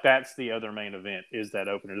almost like that's the other main event is that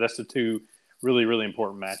opener. That's the two really, really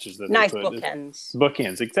important matches that nice they put. Bookends.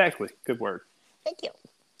 Bookends, exactly. Good word. Thank you.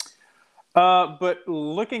 But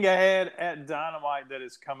looking ahead at Dynamite that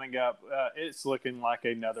is coming up, it's looking like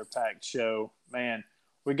another packed show. Man,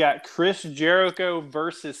 we got Chris Jericho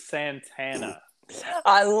versus Santana.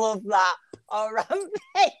 I love that. Oh, Rampage.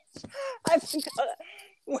 I forgot.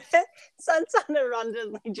 Where Santana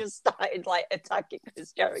randomly just started like attacking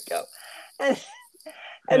Chris Jericho. And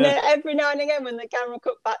then every now and again when the camera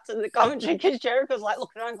cut back to the commentary, Chris Jericho's like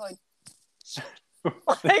looking around going,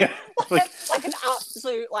 like an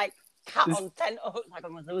absolute like cat on tenterhooks, like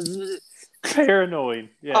paranoid.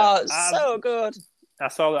 Yeah. Oh, so good. I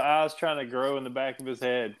saw the eyes trying to grow in the back of his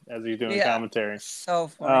head as he's doing commentary. So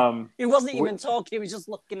funny. He wasn't even talking; he was just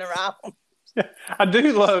looking around. I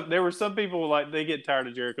do love. There were some people like they get tired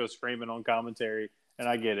of Jericho screaming on commentary, and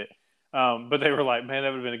I get it. But they were like, "Man, that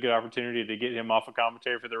would have been a good opportunity to get him off of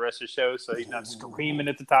commentary for the rest of the show, so he's not screaming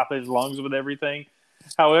at the top of his lungs with everything."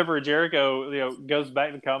 However, Jericho, goes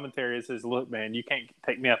back to commentary and says, "Look, man, you can't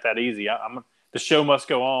take me out that easy. The show must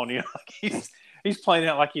go on." Like he's playing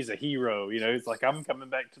out like he's a hero. He's like, "I'm coming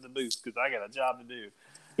back to the booth because I got a job to do."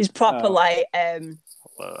 He's proper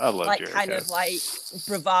I love like Jericho. kind of like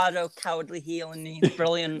bravado, cowardly heel, and he's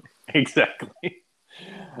brilliant. Exactly.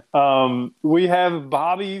 We have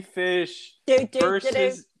Bobby Fish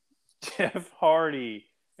versus Jeff Hardy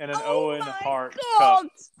in an Owen Hart Cup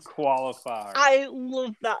qualifier. I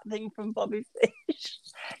love that thing from Bobby Fish.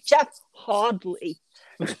 Jeff Hardy.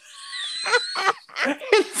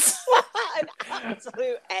 An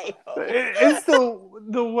absolute a-hole. It's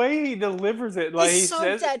the way he delivers it. Like he's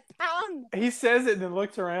so deadpan. He says it and then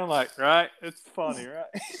looks around like, right? It's funny, right?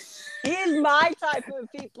 He is my type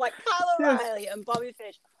of people. Like Kyle O'Reilly and Bobby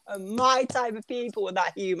Fish are my type of people with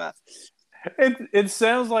that humor. It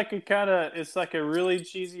sounds like it's like a really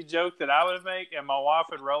cheesy joke that I would make, and my wife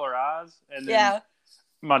would roll her eyes, and then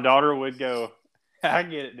my daughter would go, "I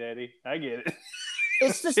get it, Daddy. I get it."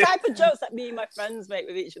 It's the type of jokes that me and my friends make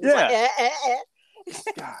with each other. Yeah. It's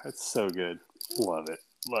like, God, it's so good. Love it.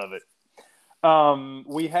 Love it.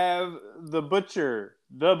 We have the Butcher,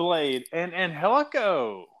 the Blade, and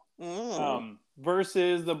Angelico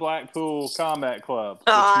versus the Blackpool Combat Club,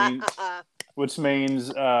 which means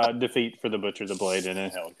defeat for the Butcher, the Blade, and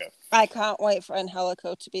Angelico. I can't wait for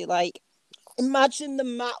Angelico to be like, imagine the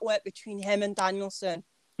mat work between him and Danielson.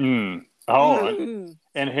 And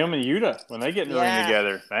him and Yuta when they get in the ring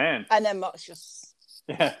together, man. And then Mox just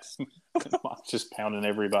Mox just pounding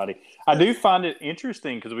everybody. I do find it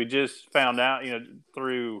interesting because we just found out,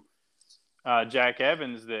 through Jack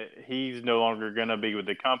Evans that he's no longer going to be with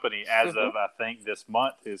the company as of I think this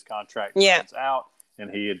month. His contract runs out, and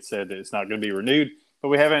he had said that it's not going to be renewed. But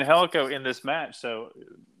we have Angelico in this match, so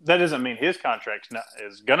that doesn't mean his contract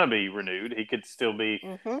is going to be renewed. He could still be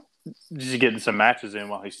just getting some matches in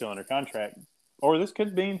while he's still under contract. Or this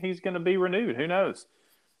could mean he's going to be renewed. Who knows?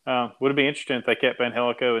 Would it be interesting if they kept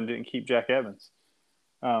Angelico and didn't keep Jack Evans?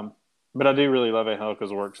 But I do really love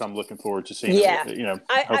Angelico's work, so I'm looking forward to seeing him.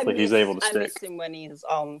 Hopefully he's able to stick. I miss him when he's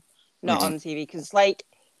not on TV, because like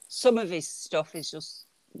some of his stuff is just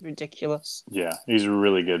ridiculous. Yeah, he's a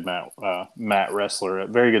really good mat wrestler, a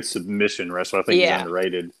very good submission wrestler. I think he's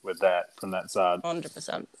underrated with that from that side.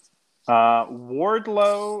 100%.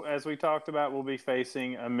 Wardlow, as we talked about, will be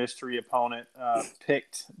facing a mystery opponent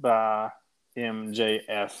picked by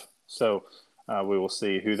MJF. So we will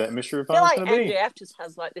see who that mystery opponent is going to be. MJF just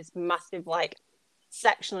has like this massive like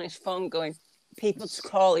section on his phone going, people to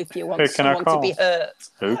call if you want someone to be hurt.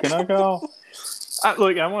 Who can I call?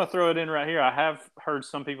 Look, I want to throw it in right here. I have heard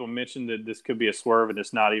some people mention that this could be a swerve and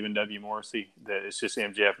it's not even W. Morrissey, that it's just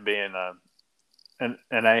MJF being an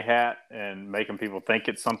A-hat and making people think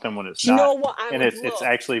it's something when it's not. You know what it's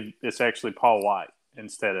actually Paul White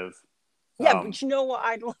instead of... but you know what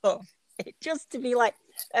I'd love? Just to be like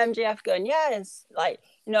MJF going, it's like,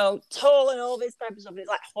 tall and all this type of stuff. And it's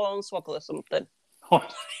like Hornswoggle or something.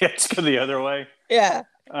 It's go the other way. Yeah.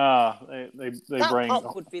 They that bring...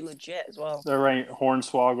 pop would be legit as well. They bring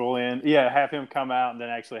Hornswoggle in. Yeah, have him come out and then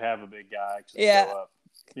actually have a big guy actually show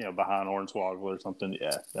up. Behind Hornswoggle or something.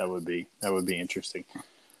 Yeah, that would be interesting.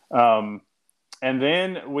 And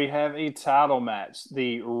then we have a title match,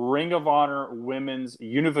 the Ring of Honor Women's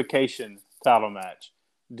Unification title match.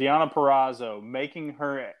 Deonna Purrazzo making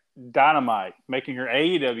her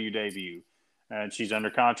AEW debut. And she's under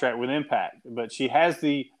contract with Impact. But she has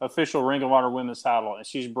the official Ring of Honor Women's title, and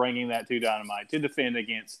she's bringing that to Dynamite to defend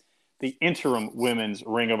against the interim Women's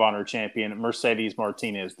Ring of Honor champion, Mercedes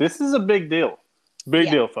Martinez. This is a big deal. Big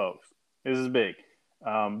deal, folks. This is big.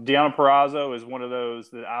 Deonna Purrazzo is one of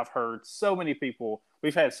those that I've heard so many people.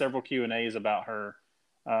 We've had several Q&As about her.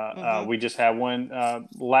 We just had one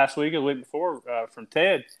last week or the week before from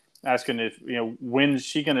Ted asking if, when's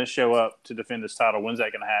she going to show up to defend this title? When's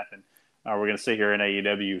that going to happen? We're going to see her in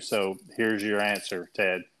AEW. So here's your answer,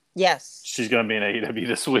 Ted. Yes. She's going to be in AEW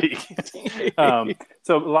this week.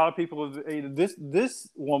 So a lot of people, this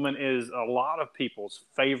woman is a lot of people's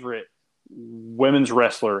favorite women's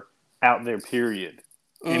wrestler out there, period,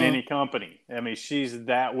 in any company. I mean, she's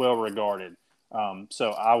that well regarded.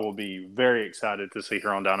 So I will be very excited to see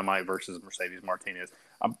her on Dynamite versus Mercedes Martinez.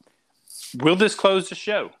 Will this close the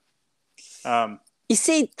show? You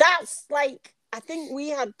see, that's like, I think we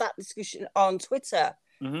had that discussion on Twitter.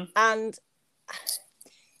 Mm-hmm. And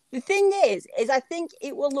the thing is I think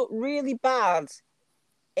it will look really bad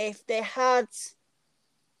if they had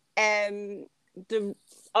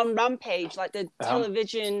on Rampage, like the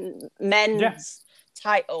television men's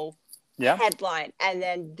title headline, and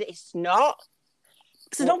then this not.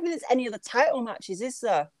 Because I don't think there's any other title matches, is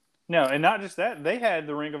there? No, and not just that. They had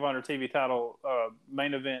the Ring of Honor TV title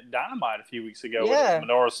main event Dynamite a few weeks ago with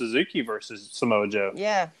Minoru Suzuki versus Samoa Joe.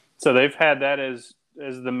 Yeah. So they've had that as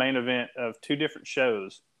the main event of two different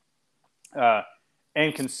shows.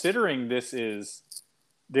 And considering this is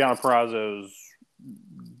Deonna Purrazzo's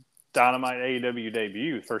Dynamite AEW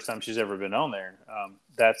debut, first time she's ever been on there,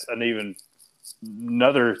 that's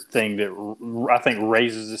another thing that I think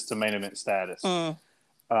raises this to main event status. And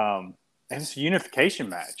it's a unification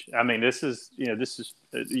match. I mean, this is you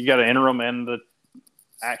got an interim and the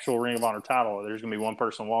actual Ring of Honor title. There's going to be one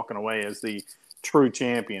person walking away as the true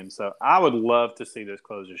champion. So I would love to see this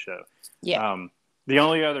close the show. Yeah. The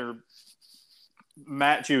only other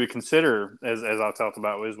match you would consider, as I talked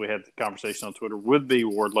about, as we had the conversation on Twitter, would be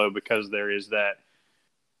Wardlow, because there is that,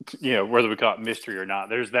 whether we call it mystery or not,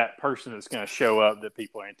 there's that person that's going to show up that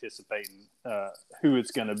people are anticipating who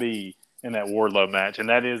it's going to be in that Wardlow match. And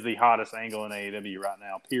that is the hottest angle in AEW right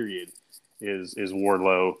now, period, is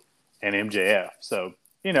Wardlow and MJF. So,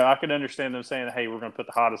 I could understand them saying, hey, we're going to put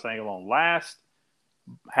the hottest angle on last.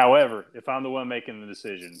 However, if I'm the one making the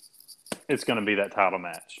decision, it's going to be that title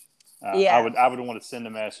match. I would want to send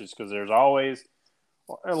a message, because there's always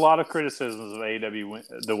a lot of criticisms of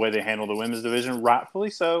AEW, the way they handle the women's division,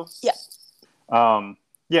 rightfully so. Yeah. I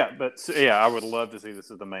would love to see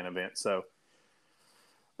this as the main event. So,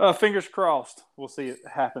 fingers crossed, we'll see it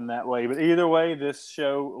happen that way. But either way, this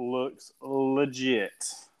show looks legit.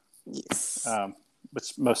 Yes.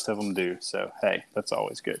 Which most of them do. So, hey, that's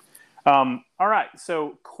always good. All right.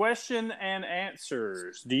 So, question and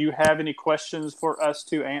answers. Do you have any questions for us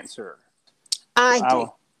to answer? I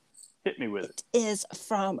do. Hit me with it. It is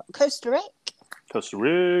from Costa Rica. Costa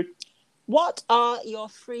Rica. What are your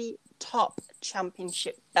 3 top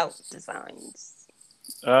championship belt designs?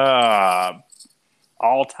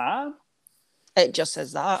 All time? It just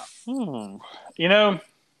says that.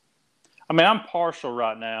 I'm partial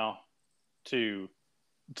right now to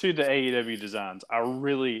the AEW designs. I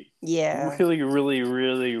really, really, really,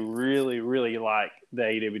 really, really, really like the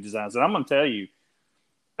AEW designs. And I'm going to tell you,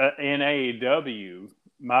 in AEW,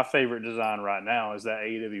 my favorite design right now is that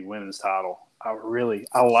AEW women's title. I like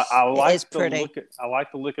the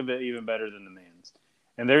look of it even better than the men's.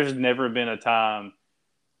 And there's never been a time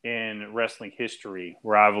in wrestling history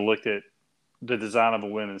where I've looked at the design of a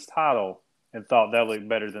women's title and thought that looked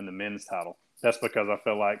better than the men's title. That's because I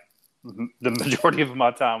feel like the majority of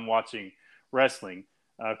my time watching wrestling,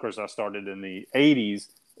 of course, I started in the 80s.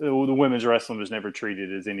 The women's wrestling was never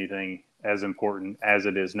treated as anything as important as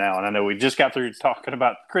it is now. And I know we just got through talking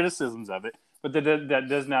about criticisms of it, but that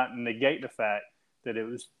does not negate the fact that it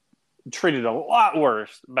was treated a lot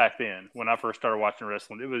worse back then when I first started watching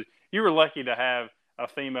wrestling. You were lucky to have a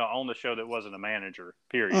female on the show that wasn't a manager,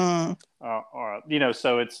 period.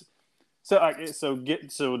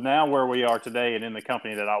 So now where we are today, and in the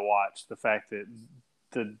company that I watch, the fact that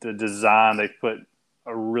the design, they put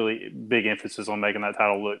a really big emphasis on making that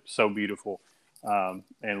title look so beautiful,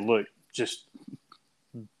 and look just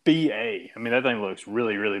BA. I mean, that thing looks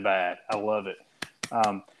really, really bad. I love it.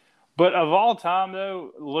 But of all time,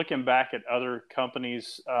 though, looking back at other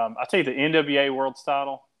companies, I'll tell you the NWA World's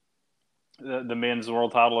title, the men's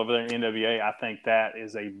world title over there in NWA, I think that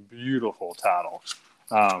is a beautiful title.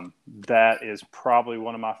 That is probably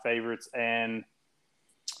one of my favorites. And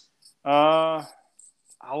I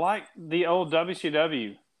like the old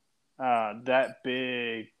WCW, that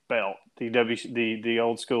big belt, the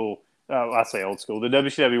old school. I say old school, the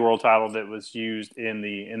WCW world title that was used in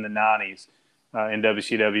the 90s in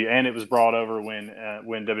WCW, and it was brought over when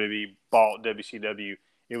WWE bought WCW.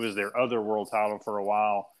 It was their other world title for a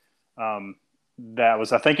while. I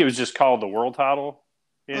think it was just called the world title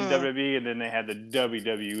in WWE, and then they had the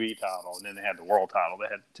WWE title, and then they had the world title. They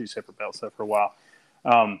had 2 separate belts there for a while.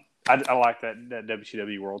 I like that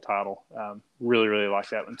WCW world title. Really, really like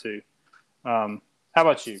that one too. How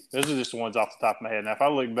about you? Those are just the ones off the top of my head. Now, if I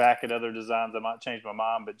look back at other designs, I might change my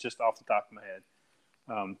mind, but just off the top of my head,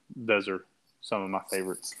 those are some of my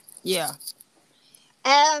favorites. Yeah.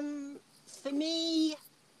 For me,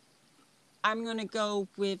 I'm going to go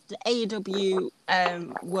with the AEW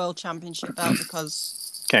World Championship belt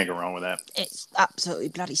because... Can't go wrong with that. It's absolutely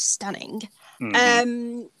bloody stunning.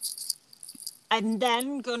 Mm-hmm. I'm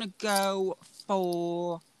then going to go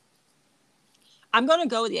for... I'm going to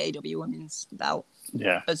go with the AEW Women's belt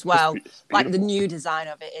as well. Like, the new design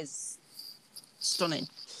of it is stunning.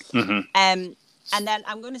 Mm-hmm. And then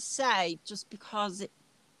I'm going to say, just because it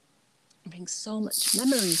brings so much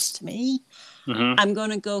memories to me, I'm going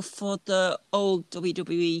to go for the old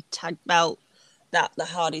WWE tag belt that the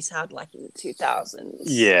Hardys had, like, in the 2000s.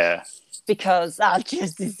 Yeah. Because that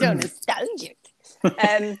just is so nostalgic.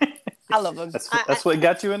 I love them. That's what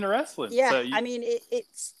got you into wrestling. Yeah, So I mean,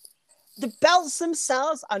 it's... The belts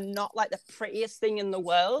themselves are not, like, the prettiest thing in the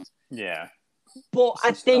world. Yeah. But It's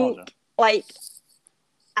I think, nostalgia. like,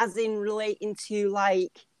 as in relating to,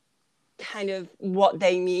 like, kind of what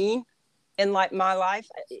they mean in, like, my life,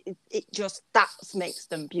 it just, that makes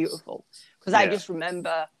them beautiful. Because I just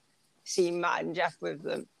remember seeing Matt and Jeff with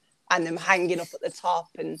them and them hanging up at the top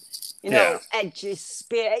and, you know, Edge's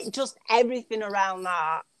spear, just everything around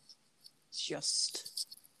that. It's just...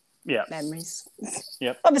 Yeah. Memories.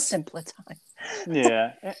 Yep. Of a simpler time.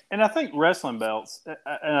 Yeah. And I think wrestling belts,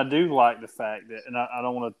 and I do like the fact that, and I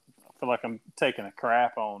don't want to feel like I'm taking a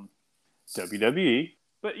crap on WWE,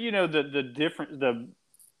 but, you know, the difference,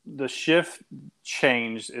 the shift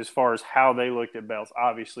changed as far as how they looked at belts,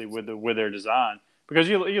 obviously, with their design. Because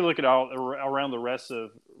you look at all around the rest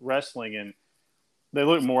of wrestling, and they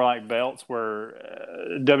look more like belts where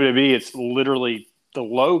WWE, it's literally... The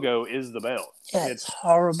logo is the belt. Yeah, it's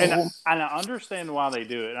horrible. And I understand why they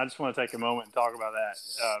do it. I just want to take a moment and talk about that.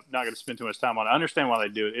 Not going to spend too much time on it. I understand why they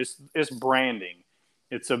do it. It's branding.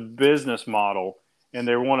 It's a business model, and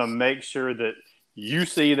they want to make sure that you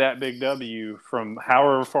see that big W from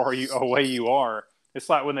however far away you are. It's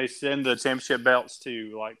like when they send the championship belts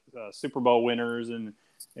to like Super Bowl winners and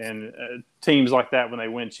teams like that when they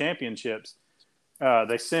win championships.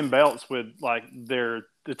 They send belts with like the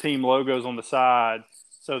team logos on the side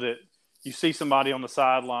so that you see somebody on the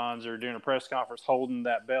sidelines or during a press conference holding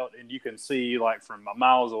that belt and you can see like from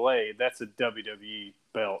miles away, that's a WWE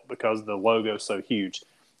belt because the logo is so huge.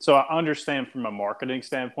 So I understand from a marketing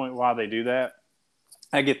standpoint why they do that.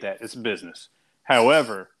 I get that. It's business.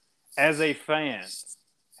 However, as a fan,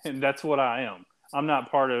 and that's what I am, I'm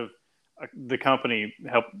not part of the company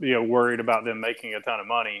worried about them making a ton of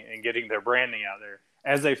money and getting their branding out there.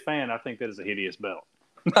 As a fan, I think that is a hideous belt.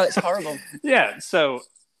 Oh, it's horrible. Yeah. So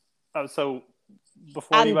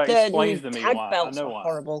before anybody explains to me why, I know why.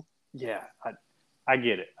 Horrible. Yeah, I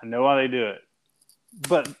get it. I know why they do it.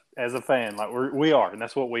 But as a fan, like we are, and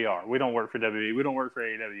that's what we are. We don't work for WWE. We don't work for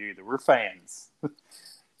AEW either. We're fans.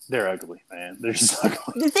 They're ugly, man. They're just ugly.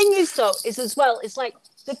 The thing is, though, is as well, it's like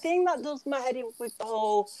the thing that does my head in with the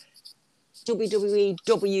whole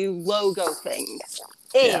WWE logo thing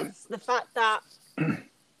is the fact that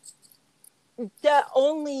they're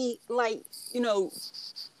only, like, you know,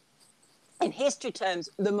 in history terms,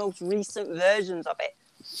 the most recent versions of it.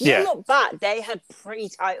 You look back, they had pretty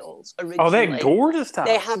titles originally. Oh, they had gorgeous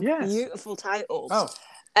titles. They had beautiful titles. Oh.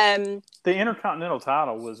 The Intercontinental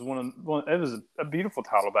title was it was a beautiful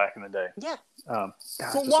title back in the day. Yeah.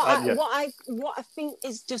 But what I think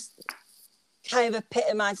is just kind of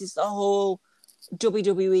epitomizes the whole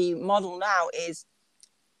WWE model now is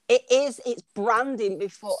it's branding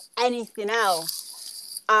before anything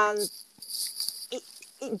else, and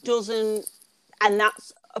it doesn't, and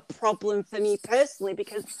that's a problem for me personally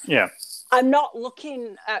because I'm not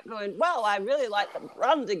looking at going, well, I really like the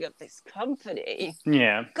branding of this company.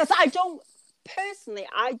 Yeah. Because I don't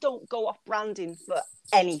go off branding for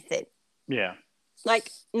anything. Yeah.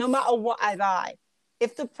 Like, no matter what I buy,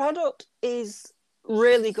 if the product is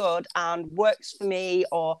really good and works for me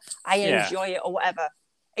or I enjoy it or whatever,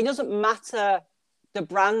 it doesn't matter the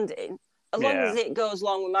branding. As long as it goes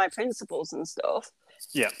along with my principles and stuff,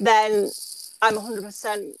 then I'm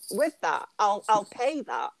 100% with that. I'll pay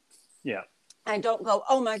that. Yeah. I don't go,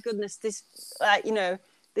 oh my goodness, this,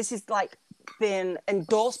 this is like being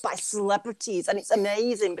endorsed by celebrities and it's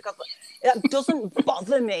amazing because it doesn't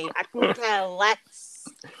bother me. I couldn't care less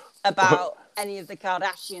about any of the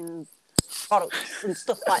Kardashian products and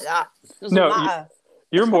stuff like that. Doesn't matter.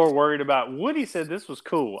 You're more worried about, Woody said this was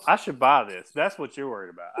cool. I should buy this. That's what you're worried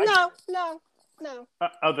about. No.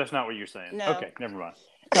 Oh, that's not what you're saying. No. Okay, never mind.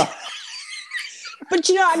 But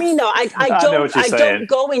you know what I mean, though? I don't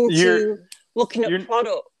go into looking at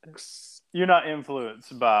products You're not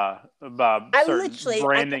influenced by certain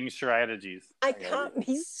branding strategies. I can't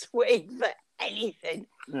be swayed for anything.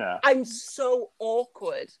 Yeah. I'm so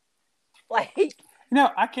awkward. Like, no,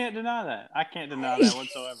 I can't deny that. I can't deny that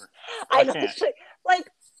whatsoever. I actually like.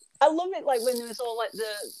 I love it. Like when there was all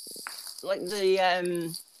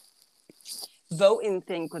the voting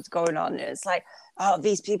thing was going on. And it's like, oh,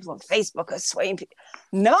 these people on Facebook are swaying people.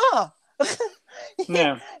 No,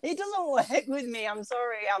 yeah, it doesn't work with me. I'm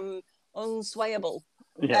sorry, I'm unswayable.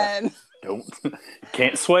 Yeah,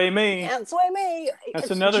 can't sway me. Can't sway me.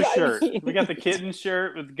 That's another shirt. We got the kitten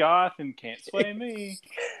shirt with goth and can't sway me.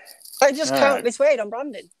 I just can't be swayed. I'm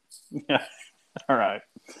Brandon. Yeah. All right.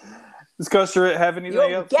 Does Custer have anything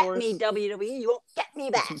else for us? You won't get me, WWE. You won't get me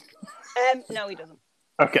back. No, he doesn't.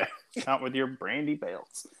 Okay. Not with your brandy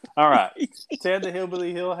belts. All right. Ted the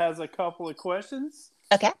Hillbilly Hill has a couple of questions.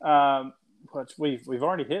 Okay. Which we've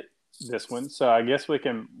already hit this one, so I guess we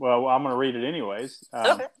can. Well, I'm going to read it anyways.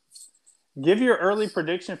 Okay. Give your early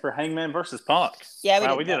prediction for Hangman versus Punk.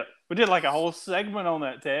 Yeah, we did like a whole segment on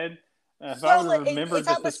that, Ted. If I would have remembered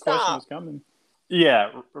that this question was coming.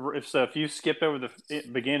 Yeah. If you skipped over the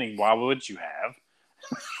beginning, why would you have?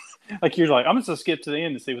 Like you're like, I'm just going to skip to the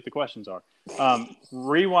end to see what the questions are.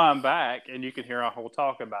 Rewind back, and you can hear our whole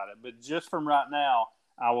talk about it. But just from right now,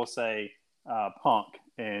 I will say Punk,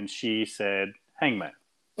 and she said Hangman.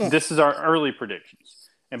 This is our early predictions.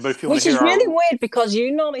 But if you Which is really weird because you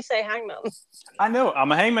normally say Hangman. I know.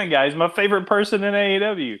 I'm a Hangman guy. He's my favorite person in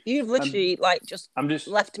AEW. You've literally I'm just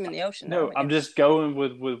left him in the ocean. No, I'm just going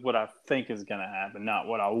with what I think is going to happen, not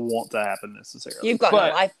what I want to happen necessarily. You've got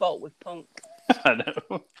a lifeboat with Punk. I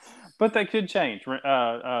know. But that could change.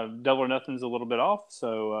 Double or Nothing's a little bit off,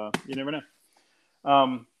 so you never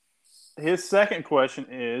know. His second question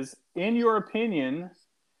is, in your opinion,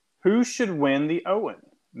 who should win the Owen?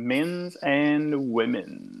 Men's and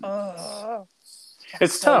women. Oh,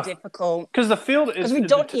 it's so tough. Difficult because the field is because we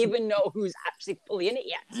don't even know who's actually fully in it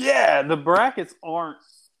yet. Yeah, the brackets aren't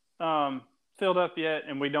filled up yet,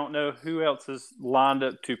 and we don't know who else is lined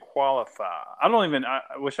up to qualify. I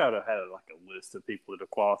wish I'd have had like a list of people that have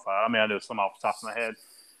qualified. I mean, I know some off the top of my head.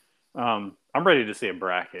 I'm ready to see a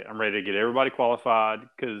bracket. I'm ready to get everybody qualified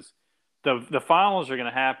because the finals are going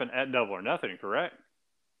to happen at Double or Nothing, correct?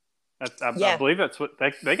 I believe that's what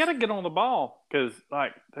they got to get on the ball because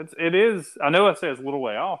it is. I know I say it's a little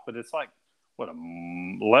way off, but it's like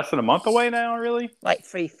less than a month away now, really. Like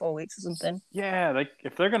 3-4 weeks or something. Yeah,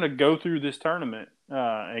 if they're going to go through this tournament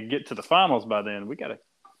and get to the finals by then, we got to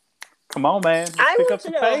come on, man. I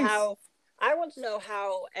want to know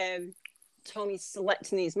how Tony's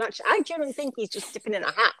selecting these matches. I genuinely think he's just dipping in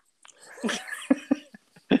a hat.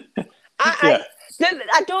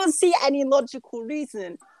 I don't see any logical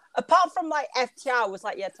reason. Apart from FTR was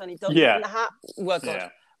like, yeah, Tony, don't dip in the hat. We're good. Yeah.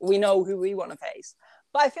 We know who we want to face.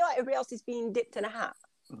 But I feel like everybody else is being dipped in a hat.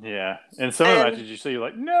 Yeah. And some of the matches you see, you're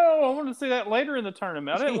like, no, I want to see that later in the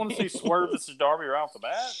tournament. I didn't want to see Swerve versus Darby right off the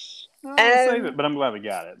bat. I want to save it, but I'm glad we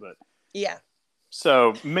got it. But yeah.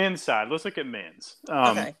 So men's side, let's look at men's.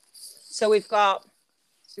 Okay. So we've got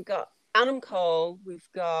Adam Cole, we've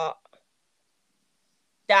got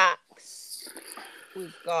Dax,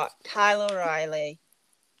 we've got Kyle O'Reilly.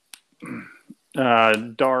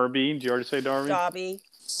 Darby. Did you already say Darby? Darby.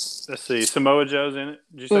 Let's see. Samoa Joe's in it.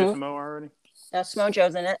 Did you say Samoa already? Samoa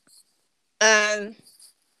Joe's in it. Do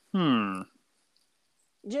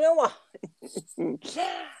you know what?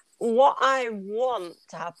 What I want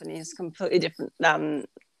to happen is completely different than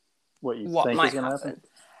what think might happen.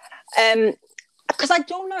 Because I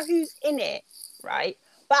don't know who's in it, right?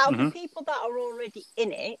 But out of the people that are already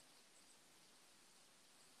in it,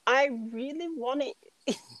 I really want it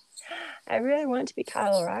to be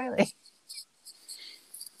Kyle O'Reilly.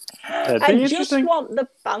 I just want the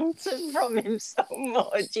banter from him so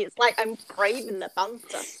much. It's like I'm craving the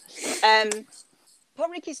banter. Put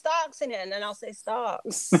Ricky Starks in it, and then I'll say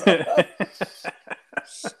Starks.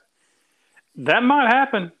 That might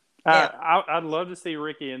happen. Yeah. I'd love to see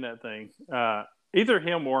Ricky in that thing. Either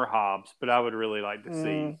him or Hobbs, but I would really like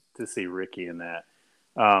to see Ricky in that.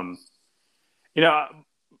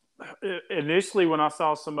 Initially when I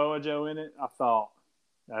saw Samoa Joe in it, I thought,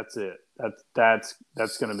 that's it. That's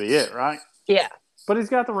going to be it, right? Yeah. But he's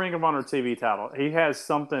got the Ring of Honor TV title. He has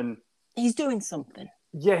something. He's doing something.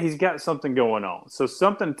 Yeah, he's got something going on. So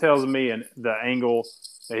something tells me the angle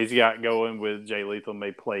that he's got going with Jay Lethal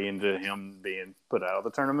may play into him being put out of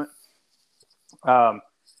the tournament. I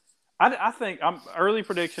think I'm early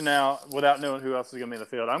prediction now without knowing who else is going to be in the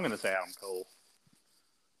field. I'm going to say Adam Cole.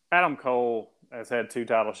 Adam Cole has had 2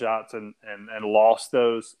 title shots and lost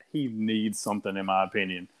those. He needs something, in my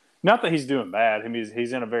opinion. Not that he's doing bad. I mean,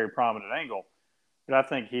 he's in a very prominent angle, but I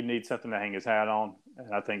think he needs something to hang his hat on,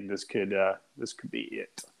 and I think this could be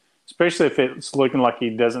it. Especially if it's looking like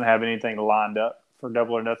he doesn't have anything lined up for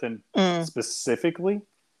Double or Nothing specifically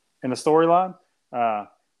in the storyline.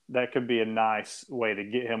 That could be a nice way to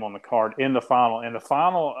get him on the card in the final. In the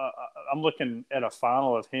final, I'm looking at a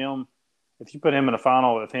final of him. If you put him in a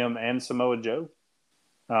final with him and Samoa Joe,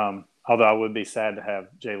 although I would be sad to have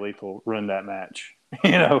Jay Lethal ruin that match,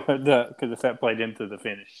 because if that played into the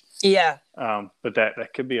finish. Yeah. But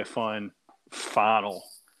that could be a fun final,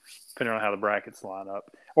 depending on how the brackets line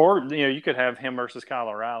up. Or you could have him versus Kyle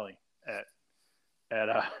O'Reilly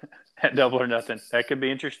at Double or Nothing. That could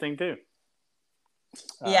be interesting too.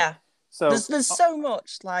 Yeah. So there's so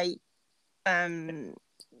much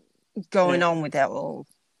going on with that all.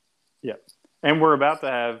 Yeah, and we're about to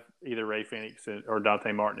have either Ray Phoenix or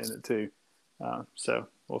Dante Martin in it too. So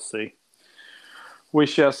we'll see. We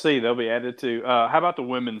shall see. They'll be added to. How about the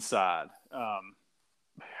women's side?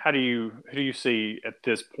 Who do you see at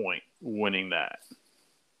this point winning that?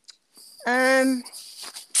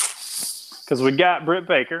 Because we got Britt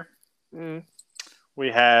Baker.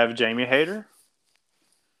 We have Jamie Hayter.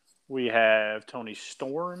 We have Toni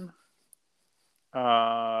Storm.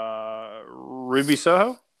 Ruby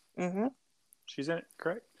Soho. Mm-hmm. She's in it,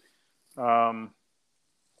 correct? Trying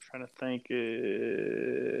to think.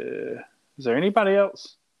 Is there anybody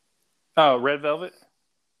else? Oh, Red Velvet.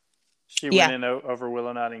 She went in over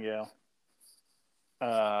Willow Nightingale.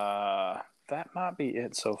 That might be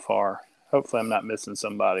it so far. Hopefully I'm not missing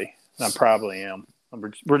somebody. I probably am.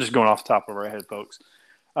 We're just going off the top of our head, folks.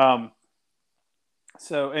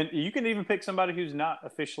 So, and you can even pick somebody who's not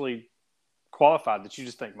officially qualified that you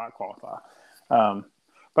just think might qualify.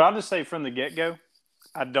 But I'll just say from the get-go,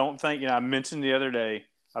 I don't think, I mentioned the other day,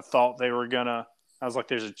 I thought they were going to, I was like,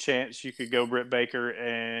 there's a chance you could go Britt Baker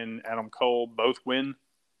and Adam Cole both win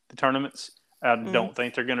the tournaments. I don't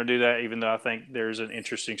think they're going to do that, even though I think there's an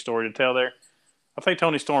interesting story to tell there. I think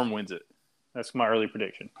Toni Storm wins it. That's my early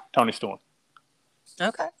prediction. Toni Storm.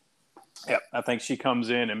 Okay. Yeah, I think she comes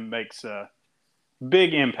in and makes a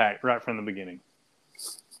big impact right from the beginning.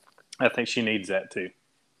 I think she needs that too.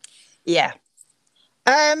 Yeah.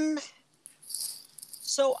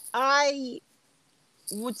 So I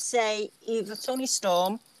would say either Toni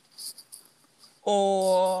Storm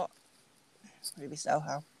or Ruby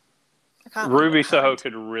Soho. Ruby Soho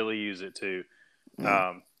could really use it too,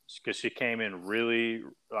 because she came in really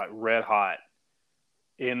red hot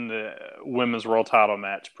in the women's world title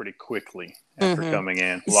match pretty quickly after coming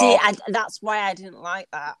in. See, that's why I didn't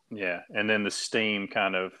like that. Yeah, and then the steam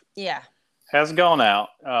kind of has gone out.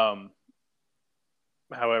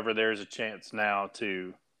 However, there's a chance now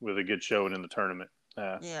with a good showing in the tournament,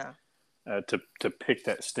 to pick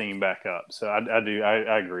that steam back up. So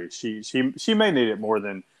I agree. She may need it more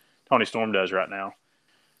than Toni Storm does right now.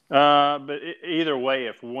 But either way,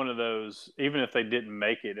 if one of those, even if they didn't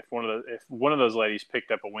make it, if one of those ladies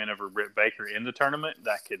picked up a win over Britt Baker in the tournament,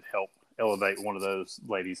 that could help elevate one of those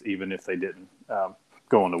ladies, even if they didn't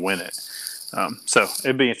go on to win it. So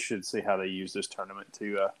it'd be interesting to see how they use this tournament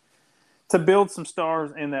to build some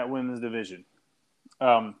stars in that women's division.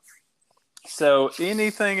 So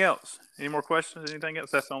anything else? Any more questions? Anything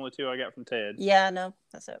else? That's the only two I got from Ted. Yeah, no,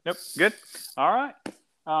 that's it. Nope. Good. All right.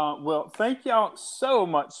 Well, thank y'all so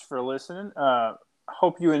much for listening.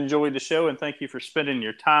 Hope you enjoyed the show, and thank you for spending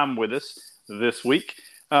your time with us this week.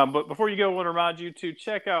 But before you go, I want to remind you to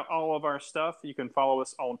check out all of our stuff. You can follow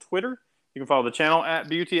us on Twitter. You can follow the channel at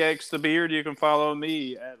BeautyXTheBeard. You can follow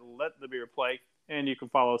me at Let the Beard Play. And you can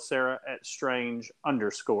follow Sarah at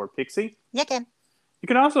Strange_Pixie. You can. You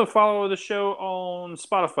can also follow the show on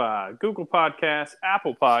Spotify, Google Podcasts,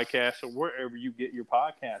 Apple Podcasts, or wherever you get your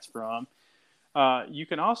podcasts from. You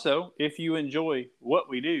can also, if you enjoy what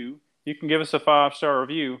we do, you can give us a 5-star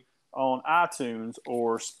review on iTunes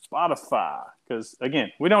or Spotify. Because,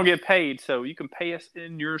 again, we don't get paid, so you can pay us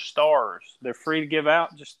in your stars. They're free to give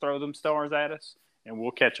out. Just throw them stars at us, and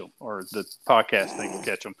we'll catch them. Or the podcast thing will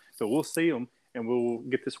catch them. But we'll see them. And we'll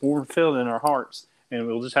get this warm feeling in our hearts, and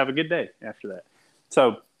we'll just have a good day after that.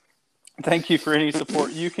 So thank you for any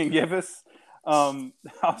support you can give us.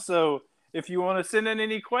 Also, if you want to send in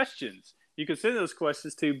any questions, you can send those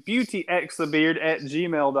questions to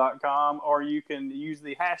beautyxthebeard@gmail.com, or you can use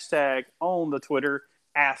the hashtag on the Twitter,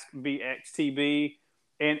 AskBXTB.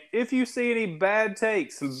 And if you see any bad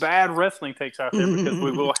takes, some bad wrestling takes out there, because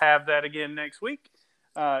we will have that again next week.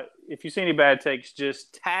 If you see any bad takes,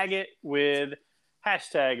 just tag it with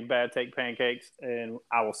hashtag Bad Take Pancakes, and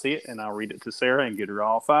I will see it, and I'll read it to Sarah and get her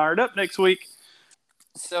all fired up next week.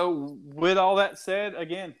 So, with all that said,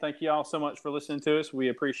 again, thank you all so much for listening to us. We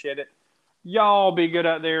appreciate it. Y'all be good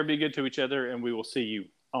out there, be good to each other, and we will see you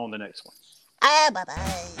on the next one.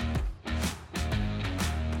 Bye-bye.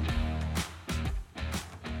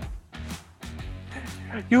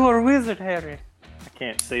 You are a wizard, Harry. I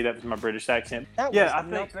can't see. That was my British accent. That was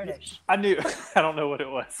not British. I knew. I don't know what it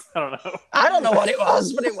was. I don't know. I don't know what it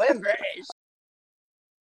was, but it went British.